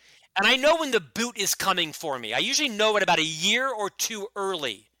 And I know when the boot is coming for me. I usually know it about a year or two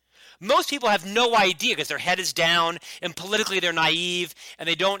early. Most people have no idea because their head is down and politically they're naive and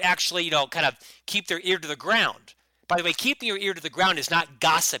they don't actually, kind of keep their ear to the ground. By the way, keeping your ear to the ground is not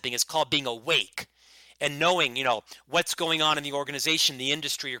gossiping. It's called being awake and knowing, what's going on in the organization, the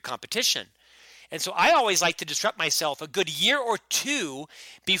industry, or competition. And so I always like to disrupt myself a good year or two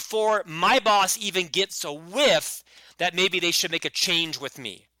before my boss even gets a whiff that maybe they should make a change with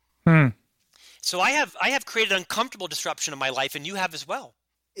me. So I have created uncomfortable disruption in my life, and you have as well.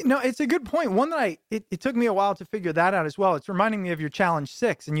 No, it's a good point. One that it took me a while to figure that out as well. It's reminding me of your Challenge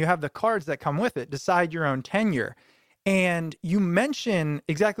 6, and you have the cards that come with it, decide your own tenure. And you mention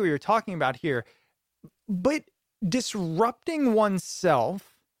exactly what you're talking about here, but disrupting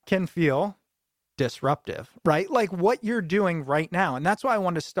oneself can feel disruptive, right? Like what you're doing right now. And that's why I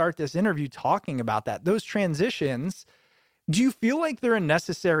wanted to start this interview talking about that. Those transitions, do you feel like they're a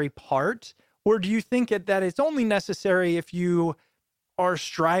necessary part, or do you think that it's only necessary if you are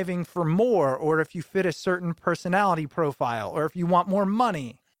striving for more, or if you fit a certain personality profile, or if you want more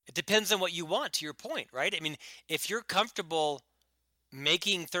money? It depends on what you want, to your point, right? I mean, if you're comfortable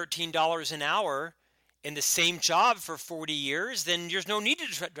making $13 an hour in the same job for 40 years, then there's no need to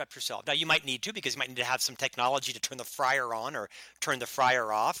disrupt yourself. Now, you might need to, because you might need to have some technology to turn the fryer on or turn the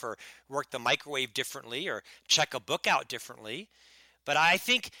fryer off or work the microwave differently or check a book out differently. But I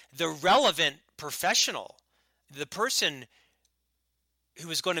think the relevant professional, the person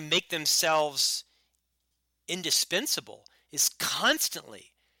who is going to make themselves indispensable, is constantly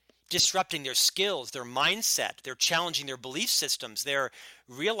disrupting their skills, their mindset. They're challenging their belief systems. They're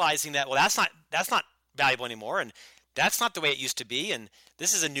realizing that, well, that's not valuable anymore, and that's not the way it used to be, and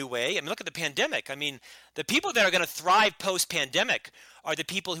this is a new way. I mean, look at the pandemic. I mean, the people that are going to thrive post-pandemic are the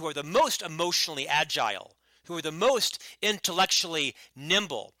people who are the most emotionally agile, who are the most intellectually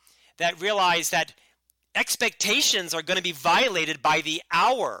nimble, that realize that expectations are going to be violated by the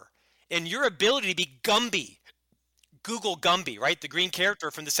hour, and your ability to be Gumby, Google Gumby, right? The green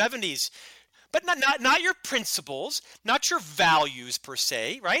character from the 70s, but not your principles, not your values per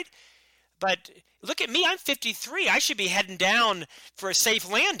se, right? But look at me, I'm 53. I should be heading down for a safe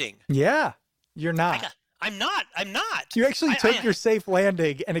landing. Yeah, you're not. I'm not. You actually took your safe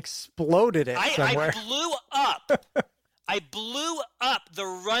landing and exploded it somewhere. I blew up the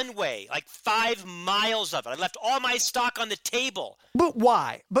runway, like 5 miles of it. I left all my stock on the table. But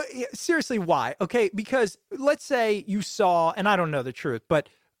why? But seriously, why? Okay, because let's say you saw, and I don't know the truth, but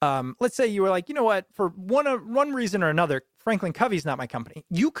let's say you were like, you know what, for one reason or another, Franklin Covey's not my company.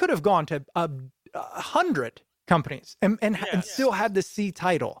 You could have gone to 100 companies and still had the C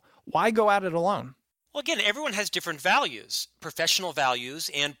title. Why go at it alone? Well, again, everyone has different values, professional values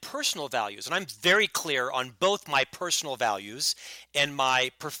and personal values. And I'm very clear on both my personal values and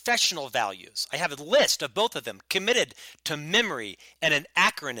my professional values. I have a list of both of them committed to memory and an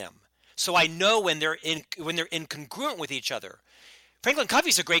acronym. So I know when they're incongruent with each other. Franklin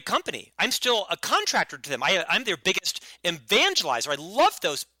Covey's a great company. I'm still a contractor to them. I'm their biggest evangelizer. I love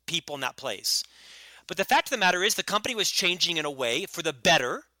those people in that place. But the fact of the matter is the company was changing in a way for the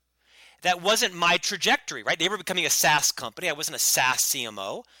better. That wasn't my trajectory, right? They were becoming a SaaS company. I wasn't a SaaS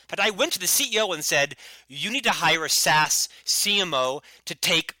CMO. In fact, I went to the CEO and said, you need to hire a SaaS CMO to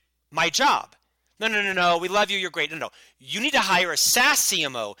take my job. No, we love you, you're great. No, you need to hire a SaaS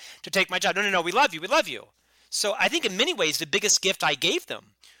CMO to take my job. No, we love you. So I think in many ways, the biggest gift I gave them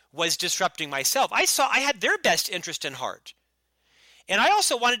was disrupting myself. I had their best interest in heart. And I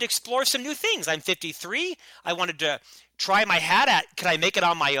also wanted to explore some new things. I'm 53. I wanted to try my hat at, can I make it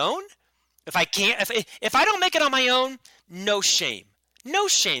on my own? If I can't, if I don't make it on my own, no shame,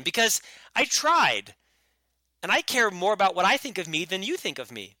 because I tried, and I care more about what I think of me than you think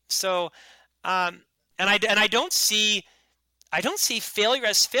of me. So, and I don't see failure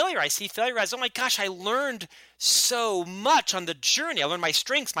as failure. I see failure as, oh my gosh, I learned so much on the journey. I learned my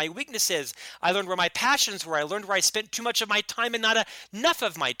strengths, my weaknesses. I learned where my passions were. I learned where I spent too much of my time and not enough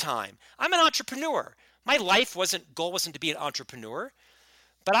of my time. I'm an entrepreneur. My goal wasn't to be an entrepreneur.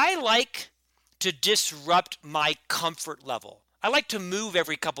 But I like to disrupt my comfort level. I like to move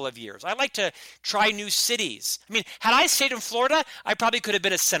every couple of years. I like to try new cities. I mean, had I stayed in Florida, I probably could have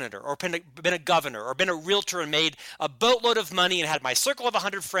been a senator or been a governor or been a realtor and made a boatload of money and had my circle of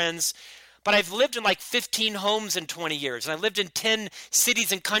 100 friends. But I've lived in like 15 homes in 20 years, and I've lived in 10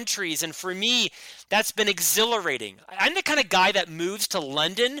 cities and countries, and for me, that's been exhilarating. I'm the kind of guy that moves to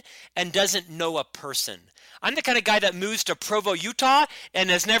London and doesn't know a person. I'm the kind of guy that moves to Provo, Utah, and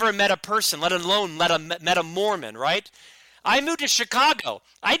has never met a person, let alone met a Mormon, right? I moved to Chicago.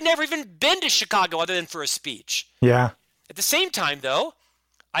 I'd never even been to Chicago other than for a speech. Yeah. At the same time, though,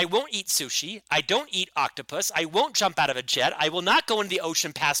 I won't eat sushi. I don't eat octopus. I won't jump out of a jet. I will not go into the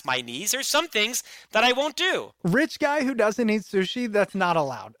ocean past my knees. There's some things that I won't do. Rich guy who doesn't eat sushi, that's not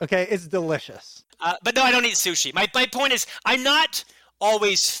allowed. Okay, it's delicious. But no, I don't eat sushi. My point is, I'm not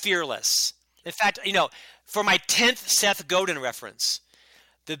always fearless. In fact, for my 10th Seth Godin reference,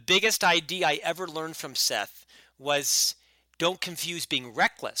 the biggest idea I ever learned from Seth was don't confuse being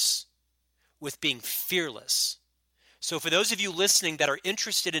reckless with being fearless. So for those of you listening that are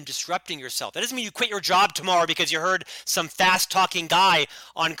interested in disrupting yourself, that doesn't mean you quit your job tomorrow because you heard some fast-talking guy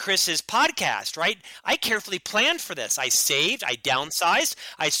on Chris's podcast, right? I carefully planned for this. I saved, I downsized,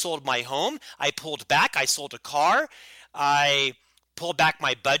 I sold my home, I pulled back, I sold a car, I pulled back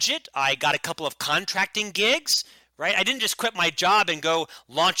my budget, I got a couple of contracting gigs, right? I didn't just quit my job and go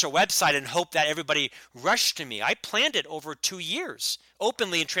launch a website and hope that everybody rushed to me. I planned it over 2 years,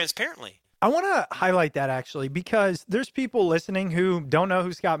 openly and transparently. I want to highlight that actually, because there's people listening who don't know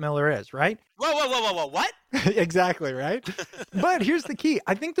who Scott Miller is, right? Whoa, what? Exactly, right? But here's the key.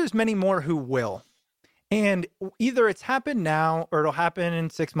 I think there's many more who will. And either it's happened now or it'll happen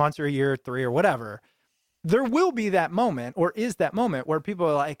in 6 months or a year or 3 or whatever. There will be that moment, or is that moment, where people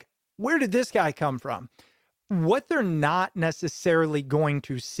are like, where did this guy come from? What they're not necessarily going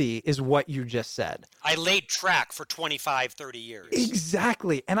to see is what you just said. I laid track for 25, 30 years.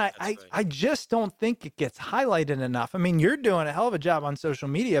 Exactly. And I just don't think it gets highlighted enough. I mean, you're doing a hell of a job on social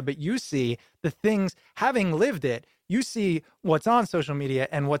media, but you see the things, having lived it, you see what's on social media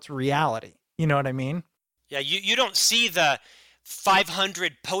and what's reality. You know what I mean? Yeah, you don't see the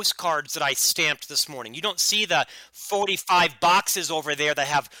 500 postcards that I stamped this morning. You don't see the 45 boxes over there that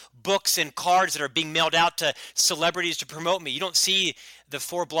have books and cards that are being mailed out to celebrities to promote me. You don't see the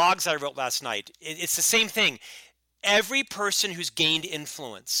 4 blogs that I wrote last night. It's the same thing. Every person who's gained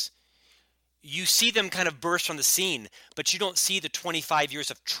influence, you see them kind of burst on the scene, but you don't see the 25 years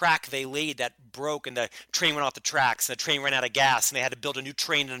of track they laid that broke and the train went off the tracks and the train ran out of gas and they had to build a new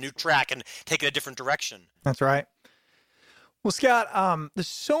train and a new track and take it a different direction. That's right. Well, Scott, there's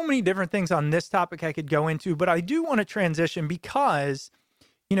so many different things on this topic I could go into, but I do want to transition because,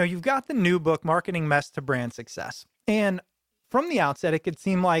 you've got the new book, Marketing Mess to Brand Success. And from the outset, it could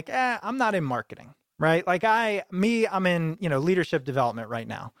seem like, I'm not in marketing, right? Like I'm in, leadership development right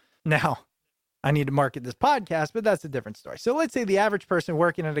now. Now, I need to market this podcast, but that's a different story. So let's say the average person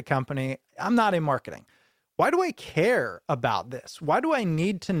working at a company, I'm not in marketing. Why do I care about this? Why do I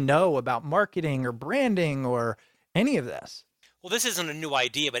need to know about marketing or branding or any of this? Well, this isn't a new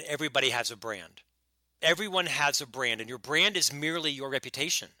idea, but everybody has a brand. Everyone has a brand, and your brand is merely your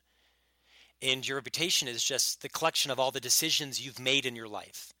reputation. And your reputation is just the collection of all the decisions you've made in your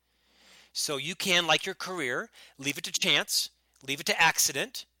life. So you can, like your career, leave it to chance, leave it to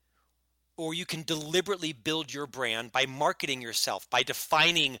accident, or you can deliberately build your brand by marketing yourself, by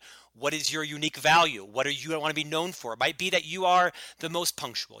defining what is your unique value, what do you want to be known for. It might be that you are the most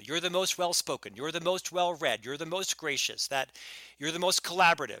punctual, you're the most well-spoken, you're the most well-read, you're the most gracious, that you're the most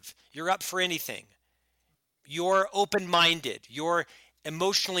collaborative, you're up for anything, you're open-minded, you're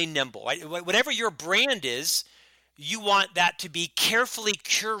emotionally nimble. Whatever your brand is, you want that to be carefully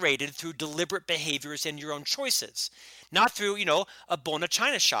curated through deliberate behaviors and your own choices, not through, a Bona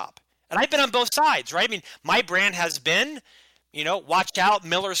China shop. And I've been on both sides, right? I mean, my brand has been, watch out,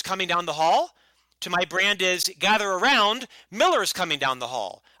 Miller's coming down the hall, to my brand is gather around, Miller's coming down the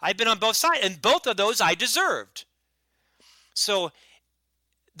hall. I've been on both sides, and both of those I deserved. So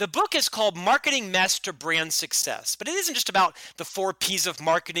the book is called Marketing Mess to Brand Success, but it isn't just about the 4 P's of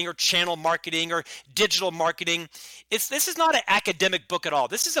marketing or channel marketing or digital marketing. This is not an academic book at all.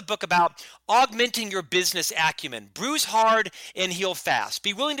 This is a book about augmenting your business acumen. Bruise hard and heal fast.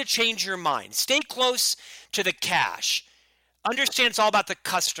 Be willing to change your mind. Stay close to the cash. Understand it's all about the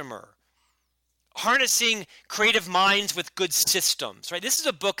customer. Harnessing creative minds with good systems, right? This is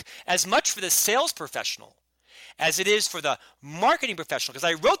a book as much for the sales professional as it is for the marketing professional, because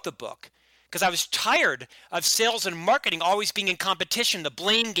I wrote the book because I was tired of sales and marketing always being in competition, the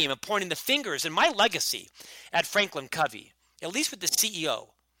blame game of pointing the fingers. And my legacy at Franklin Covey, at least with the CEO,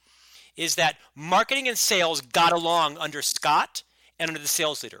 is that marketing and sales got along under Scott and under the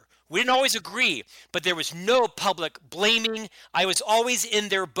sales leader. We didn't always agree, but there was no public blaming. I was always in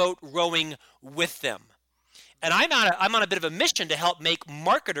their boat rowing with them. And I'm on a bit of a mission to help make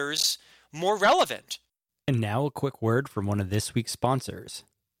marketers more relevant. And now a quick word from one of this week's sponsors.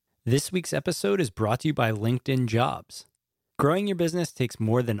 This week's episode is brought to you by LinkedIn Jobs. Growing your business takes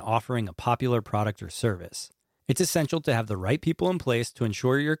more than offering a popular product or service. It's essential to have the right people in place to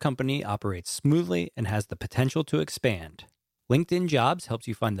ensure your company operates smoothly and has the potential to expand. LinkedIn Jobs helps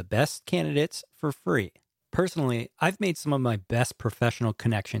you find the best candidates for free. Personally, I've made some of my best professional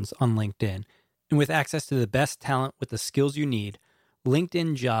connections on LinkedIn, and with access to the best talent with the skills you need,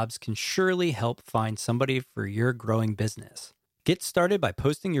 LinkedIn Jobs can surely help find somebody for your growing business. Get started by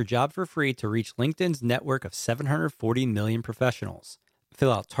posting your job for free to reach LinkedIn's network of 740 million professionals.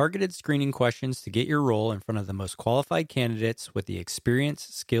 Fill out targeted screening questions to get your role in front of the most qualified candidates with the experience,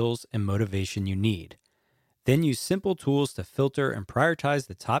 skills, and motivation you need. Then use simple tools to filter and prioritize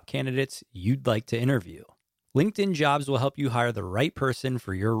the top candidates you'd like to interview. LinkedIn Jobs will help you hire the right person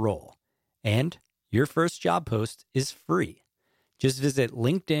for your role. And your first job post is free. Just visit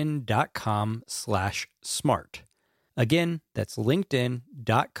linkedin.com/smart. Again, that's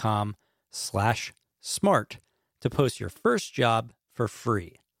linkedin.com/smart to post your first job for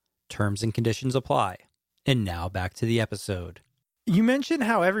free. Terms and conditions apply. And now back to the episode. You mentioned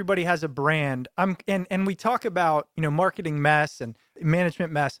how everybody has a brand. And we talk about, marketing mess and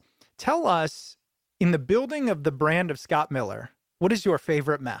management mess. Tell us, in the building of the brand of Scott Miller, what is your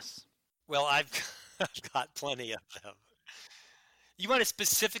favorite mess? Well, I've got plenty of them. You want a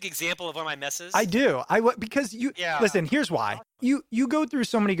specific example of one of my messes? I do. Because listen, here's why. You go through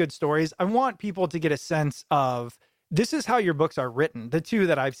so many good stories. I want people to get a sense of, this is how your books are written, the two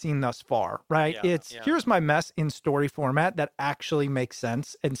that I've seen thus far, right? Here's my mess in story format that actually makes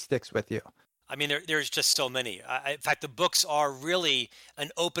sense and sticks with you. I mean, there's just so many. In fact, the books are really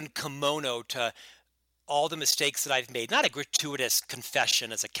an open kimono to all the mistakes that I've made. Not a gratuitous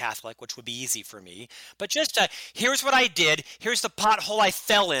confession as a Catholic, which would be easy for me, but just here's what I did. Here's the pothole I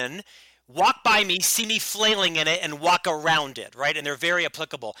fell in. Walk by me, see me flailing in it, and walk around it, right? And they're very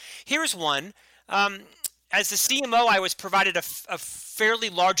applicable. Here's one. As the CMO, I was provided a fairly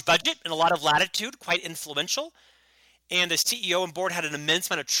large budget and a lot of latitude, quite influential. And the CEO and board had an immense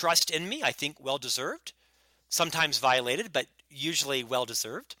amount of trust in me, I think well-deserved, sometimes violated, but usually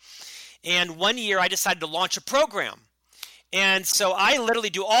well-deserved. And one year I decided to launch a program. And so I literally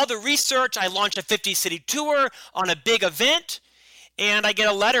do all the research. I launch a 50-city tour on a big event. And I get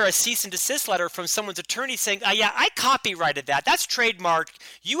a cease and desist letter from someone's attorney saying, yeah, I copyrighted that. That's trademarked.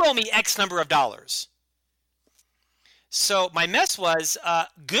 You owe me X number of dollars. So my mess was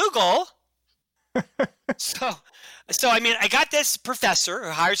Google. So I got this professor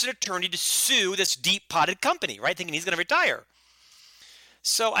who hires an attorney to sue this deep-potted company, right? Thinking he's going to retire.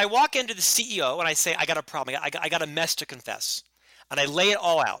 So I walk into the CEO and I say, I got a problem. I got a mess to confess. And I lay it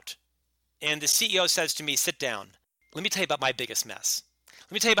all out. And the CEO says to me, sit down. Let me tell you about my biggest mess.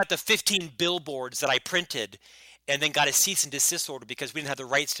 Let me tell you about the 15 billboards that I printed and then got a cease and desist order because we didn't have the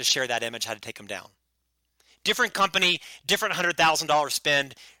rights to share that image, had to take them down. Different company, different $100,000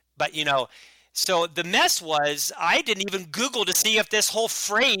 spend, but so the mess was I didn't even Google to see if this whole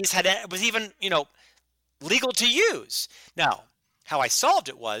phrase was even, legal to use. Now, how I solved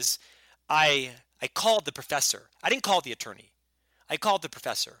it was I called the professor. I didn't call the attorney. I called the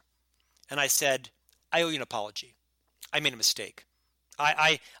professor and I said, I owe you an apology. I made a mistake.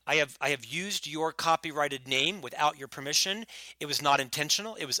 I have used your copyrighted name without your permission. It was not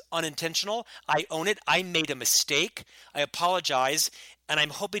intentional. It was unintentional. I own it. I made a mistake. I apologize, and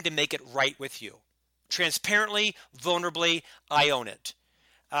I'm hoping to make it right with you. Transparently, vulnerably, I own it.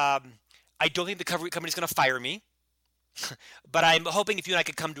 I don't think the company's going to fire me, but I'm hoping if you and I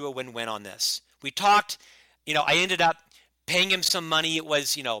could come to a win-win on this. We talked. I ended up paying him some money. It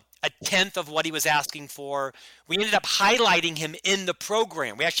was, a tenth of what he was asking for. We ended up highlighting him in the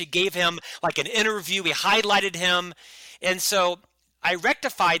program. We actually gave him like an interview. We highlighted him. And so I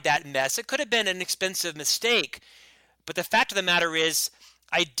rectified that mess. It could have been an expensive mistake. But the fact of the matter is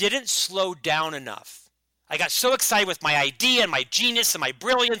I didn't slow down enough. I got so excited with my idea and my genius and my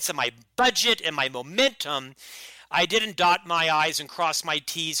brilliance and my budget and my momentum. I didn't dot my I's and cross my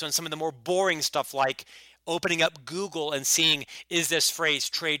T's on some of the more boring stuff like opening up Google and seeing, is this phrase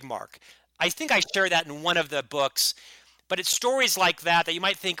trademark? I think I share that in one of the books, but it's stories like that you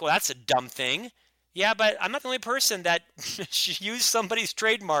might think, well, that's a dumb thing. Yeah, but I'm not the only person that used somebody's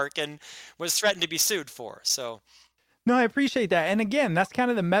trademark and was threatened to be sued for. So, no, I appreciate that. And again, that's kind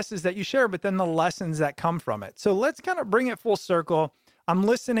of the messes that you share, but then the lessons that come from it. So let's kind of bring it full circle. I'm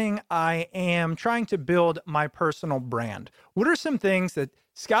listening. I am trying to build my personal brand. What are some things that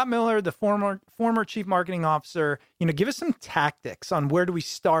Scott Miller, the former chief marketing officer, give us some tactics on where do we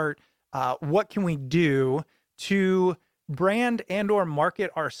start? What can we do to brand and or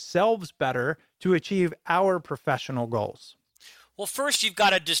market ourselves better to achieve our professional goals? Well, first, you've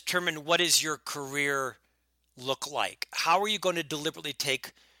got to determine what does your career look like? How are you going to deliberately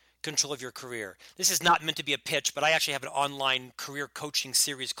take control of your career. This is not meant to be a pitch, but I actually have an online career coaching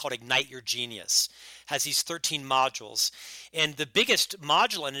series called Ignite Your Genius. It has these 13 modules. And the biggest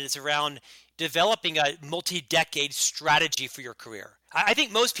module in it is around developing a multi-decade strategy for your career. I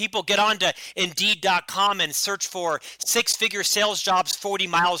think most people get onto Indeed.com and search for 6-figure sales jobs 40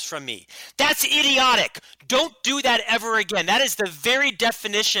 miles from me. That's idiotic. Don't do that ever again. That is the very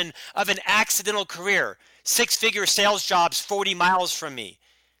definition of an accidental career. 6-figure sales jobs 40 miles from me.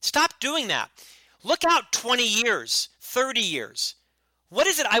 Stop doing that. Look out 20 years, 30 years. What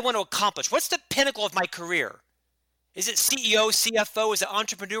is it I want to accomplish? What's the pinnacle of my career? Is it CEO, CFO? Is it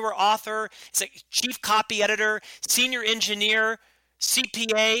entrepreneur, author? Is it chief copy editor, senior engineer,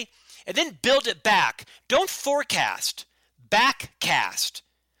 CPA? And then build it back. Don't forecast, backcast.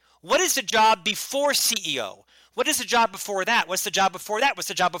 What is the job before CEO? What is the job before that? What's the job before that? What's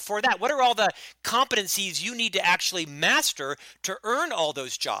the job before that? What are all the competencies you need to actually master to earn all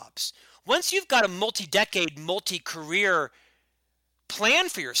those jobs? Once you've got a multi-decade, multi-career plan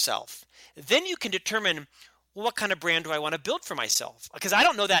for yourself, then you can determine, well, what kind of brand do I want to build for myself? Because I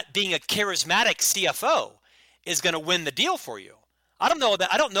don't know that being a charismatic CFO is going to win the deal for you. I don't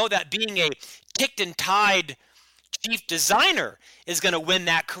know that being a ticked and tied chief designer is going to win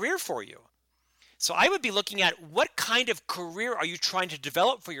that career for you. So I would be looking at what kind of career are you trying to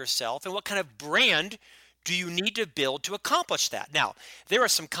develop for yourself, and what kind of brand do you need to build to accomplish that? Now, there are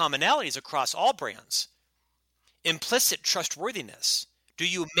some commonalities across all brands. Implicit trustworthiness. Do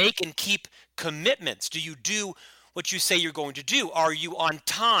you make and keep commitments? Do you do what you say you're going to do? Are you on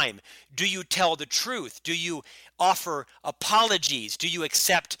time? Do you tell the truth? Do you offer apologies? Do you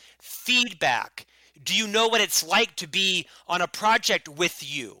accept feedback? Do you know what it's like to be on a project with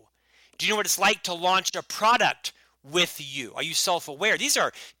you? Do you know what it's like to launch a product with you? Are you self-aware? These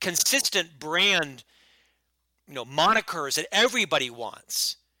are consistent brand, monikers that everybody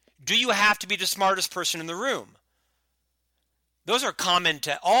wants. Do you have to be the smartest person in the room? Those are common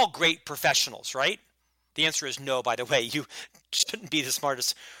to all great professionals, right? The answer is no, by the way. You shouldn't be the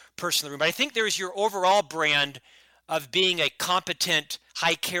smartest person in the room. But I think there's your overall brand of being a competent,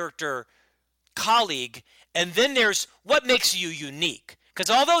 high-character colleague. And then there's what makes you unique. Because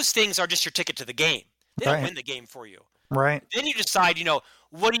all those things are just your ticket to the game. They don't win the game for you. Right. Then you decide,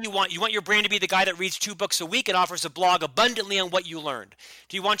 what do you want? You want your brand to be the guy that reads 2 books a week and offers a blog abundantly on what you learned.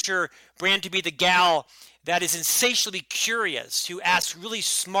 Do you want your brand to be the gal that is insatiably curious, who asks really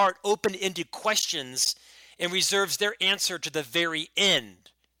smart, open-ended questions and reserves their answer to the very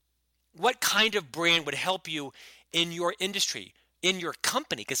end? What kind of brand would help you in your industry, in your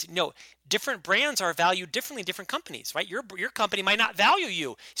company? Because different brands are valued differently in different companies, right? Your company might not value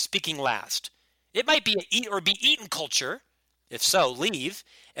you speaking last. It might be an eat or be eaten culture. If so, leave.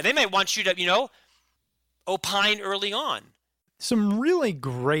 And they might want you to, opine early on. Some really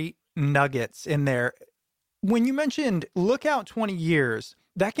great nuggets in there. When you mentioned look out 20 years,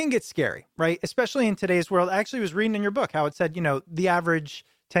 that can get scary, right? Especially in today's world. I actually was reading in your book how it said, the average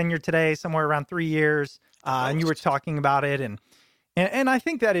tenure today, somewhere around 3 years. And you were talking about it. And I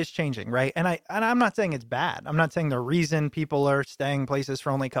think that is changing, right? And I'm not saying it's bad. I'm not saying the reason people are staying places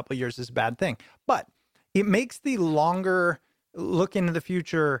for only a couple of years is a bad thing. But it makes the longer look into the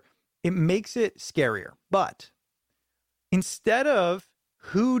future, it makes it scarier. But instead of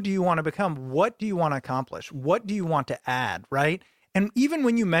who do you want to become, what do you want to accomplish? What do you want to add, right? And even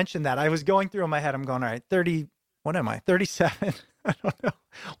when you mentioned that, I was going through in my head, I'm going, all right, 30, what am I, 37? I don't know.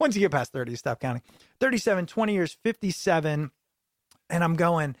 Once you get past 30, stop counting. 37, 20 years, 57. And I'm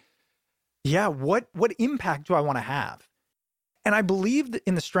going, yeah, what impact do I want to have? And I believe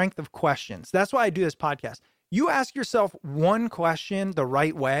in the strength of questions. That's why I do this podcast. You ask yourself one question the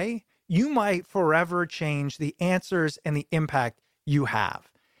right way, you might forever change the answers and the impact you have.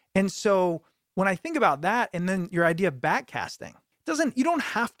 And so when I think about that, and then your idea of backcasting, you don't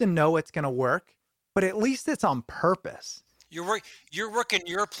have to know it's going to work, but at least it's on purpose. You're working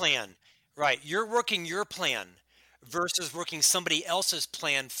your plan, right? You're working your plan versus working somebody else's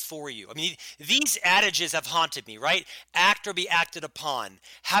plan for you. I mean, these adages have haunted me, right? Act or be acted upon.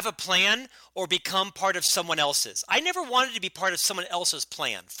 Have a plan or become part of someone else's. I never wanted to be part of someone else's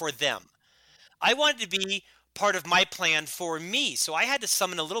plan for them. I wanted to be part of my plan for me. So I had to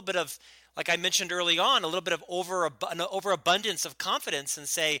summon a little bit of, like I mentioned early on, a little bit of overabundance of confidence and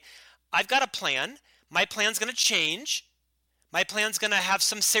say, I've got a plan. My plan's going to change. My plan's going to have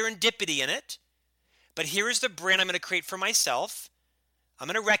some serendipity in it. But here is the brand I'm going to create for myself. I'm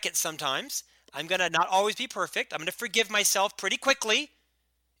going to wreck it sometimes. I'm going to not always be perfect. I'm going to forgive myself pretty quickly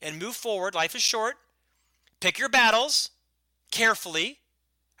and move forward. Life is short. Pick your battles carefully.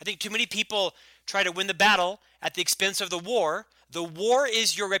 I think too many people try to win the battle at the expense of the war. The war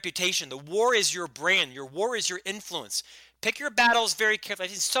is your reputation. The war is your brand. Your war is your influence. Pick your battles very carefully.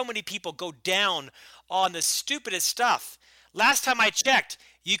 I've seen so many people go down on the stupidest stuff. Last time I checked,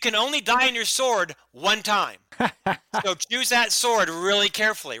 you can only die on your sword one time. So choose that sword really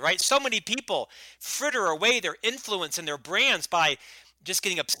carefully, right? So many people fritter away their influence and their brands by just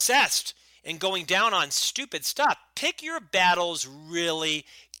getting obsessed and going down on stupid stuff. Pick your battles really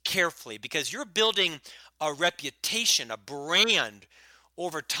carefully because you're building a reputation, a brand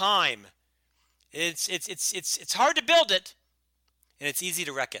over time. It's hard to build it, and it's easy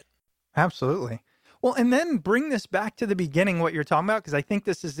to wreck it. Absolutely. Well, and then bring this back to the beginning, what you're talking about, because I think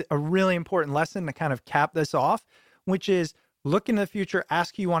this is a really important lesson to kind of cap this off, which is look into the future,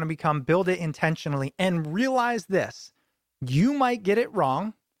 ask who you want to become, build it intentionally, and realize this. You might get it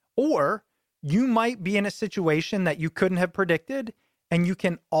wrong, or you might be in a situation that you couldn't have predicted, and you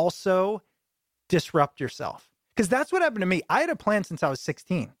can also disrupt yourself. Because that's what happened to me. I had a plan since I was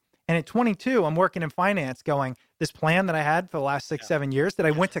 16. And at 22, I'm working in finance going, this plan that I had for the last 6-7 years that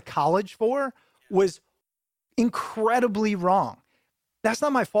I went to college for was incredibly wrong. That's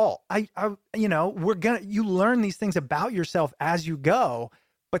not my fault. You learn these things about yourself as you go,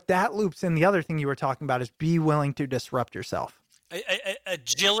 but that loops in the other thing you were talking about is be willing to disrupt yourself.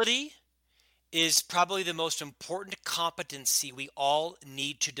 Agility is probably the most important competency we all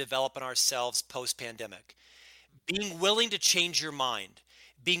need to develop in ourselves post-pandemic. Being willing to change your mind,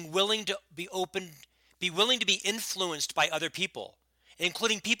 being willing to be open, be willing to be influenced by other people,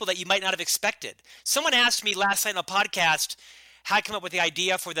 including people that you might not have expected. Someone asked me last night on a podcast how I came up with the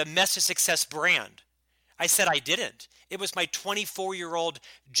idea for the Mess to Success brand. I said I didn't. It was my 24-year-old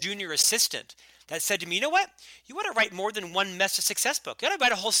junior assistant that said to me, you know what? You want to write more than one Mess to Success book. You want to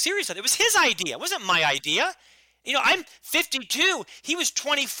write a whole series of it. It was his idea. It wasn't my idea. You know, I'm 52. He was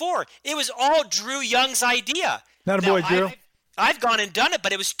 24. It was all Drew Young's idea. Not a boy, Drew. I've gone and done it,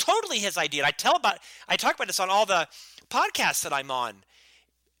 but it was totally his idea. I talk about this on all the podcasts that I'm on.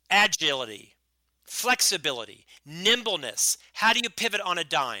 Agility, flexibility, nimbleness. How do you pivot on a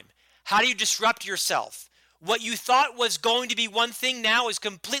dime? How do you disrupt yourself? What you thought was going to be one thing now is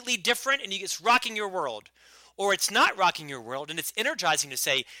completely different and it's rocking your world. Or it's not rocking your world and it's energizing to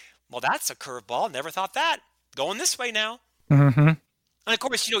say, well, that's a curveball. Never thought that. Going this way now. Mm-hmm. And of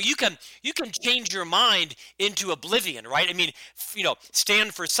course, you can change your mind into oblivion, right? I mean,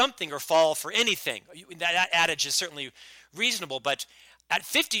 stand for something or fall for anything. That adage is certainly reasonable, but at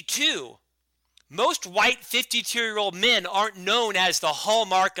 52, most white 52-year-old men aren't known as the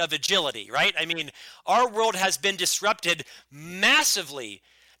hallmark of agility, right? I mean, our world has been disrupted massively,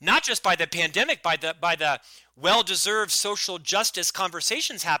 not just by the pandemic, by the well-deserved social justice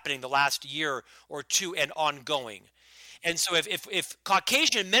conversations happening the last year or two and ongoing. And so if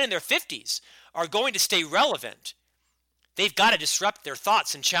Caucasian men in their 50s are going to stay relevant, they've got to disrupt their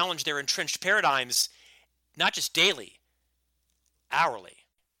thoughts and challenge their entrenched paradigms, not just daily, hourly.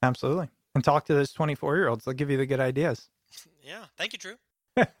 Absolutely. And talk to those 24-year-olds. They'll give you the good ideas. Yeah. Thank you, Drew.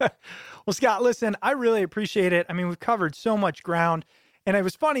 Well, Scott, listen, I really appreciate it. I mean, we've covered so much ground. And it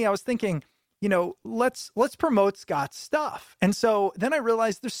was funny. I was thinking, let's promote Scott's stuff. And so then I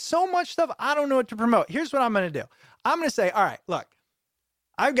realized there's so much stuff I don't know what to promote. Here's what I'm going to do. I'm going to say, all right, look,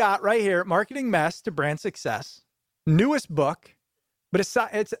 I've got right here, Marketing Mess to Brand Success, newest book, but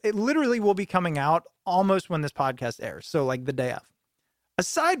it literally will be coming out almost when this podcast airs. So like the day of.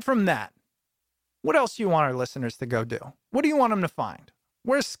 Aside from that, what else do you want our listeners to go do? What do you want them to find?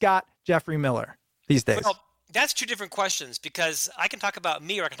 Where's Scott Jeffrey Miller these days? Well, that's two different questions because I can talk about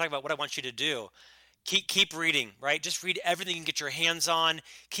me or I can talk about what I want you to do. Keep reading, right? Just read everything you can get your hands on.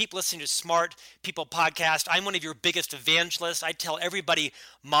 Keep listening to Smart People Podcast. I'm one of your biggest evangelists. I tell everybody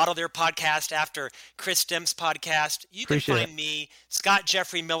model their podcast after Chris Stemps' podcast. You can find me,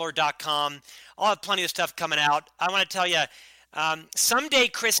 scottjeffreymiller.com. I'll have plenty of stuff coming out. I want to tell you, someday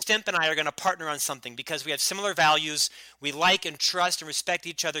Chris Stemp and I are going to partner on something because we have similar values. We like and trust and respect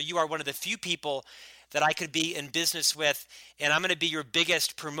each other. You are one of the few people that I could be in business with, and I'm going to be your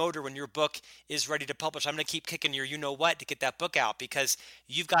biggest promoter when your book is ready to publish. I'm going to keep kicking your you-know-what to get that book out because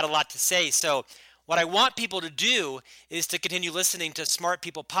you've got a lot to say. So what I want people to do is to continue listening to Smart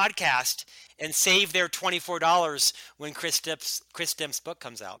People Podcast and save their $24 when Chris Stemps' book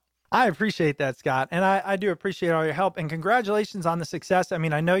comes out. I appreciate that, Scott. And I do appreciate all your help. And congratulations on the success. I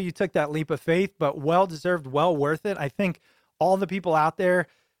mean, I know you took that leap of faith, but well-deserved, well worth it. I think all the people out there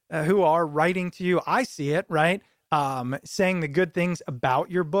who are writing to you, I see it, right? Saying the good things about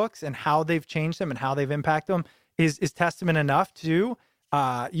your books and how they've changed them and how they've impacted them is testament enough to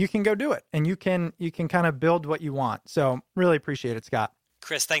you can go do it and you can kind of build what you want. So really appreciate it, Scott.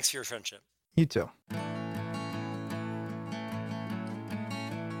 Chris, thanks for your friendship. You too.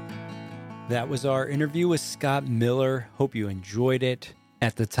 That was our interview with Scott Miller. Hope you enjoyed it.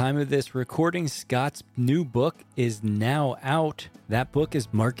 At the time of this recording, Scott's new book is now out. That book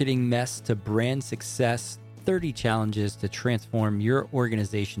is Marketing Mess to Brand Success, 30 Challenges to Transform Your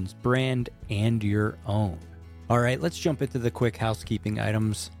Organization's Brand and Your Own. All right, let's jump into the quick housekeeping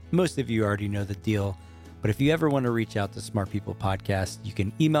items. Most of you already know the deal, but if you ever want to reach out to Smart People Podcast, you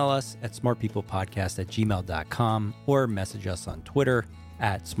can email us at smartpeoplepodcast@gmail.com or message us on Twitter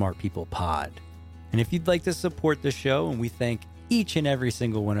at smartpeoplepod. And if you'd like to support the show, and we thank each and every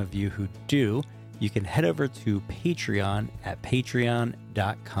single one of you who do, you can head over to Patreon at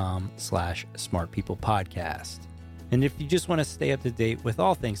patreon.com/smartpeoplepodcast. And if you just want to stay up to date with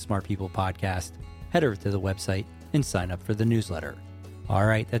all things Smart People Podcast, head over to the website and sign up for the newsletter. All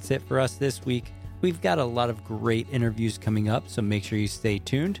right, that's it for us this week. We've got a lot of great interviews coming up, so make sure you stay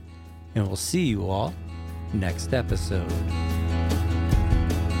tuned, and we'll see you all next episode.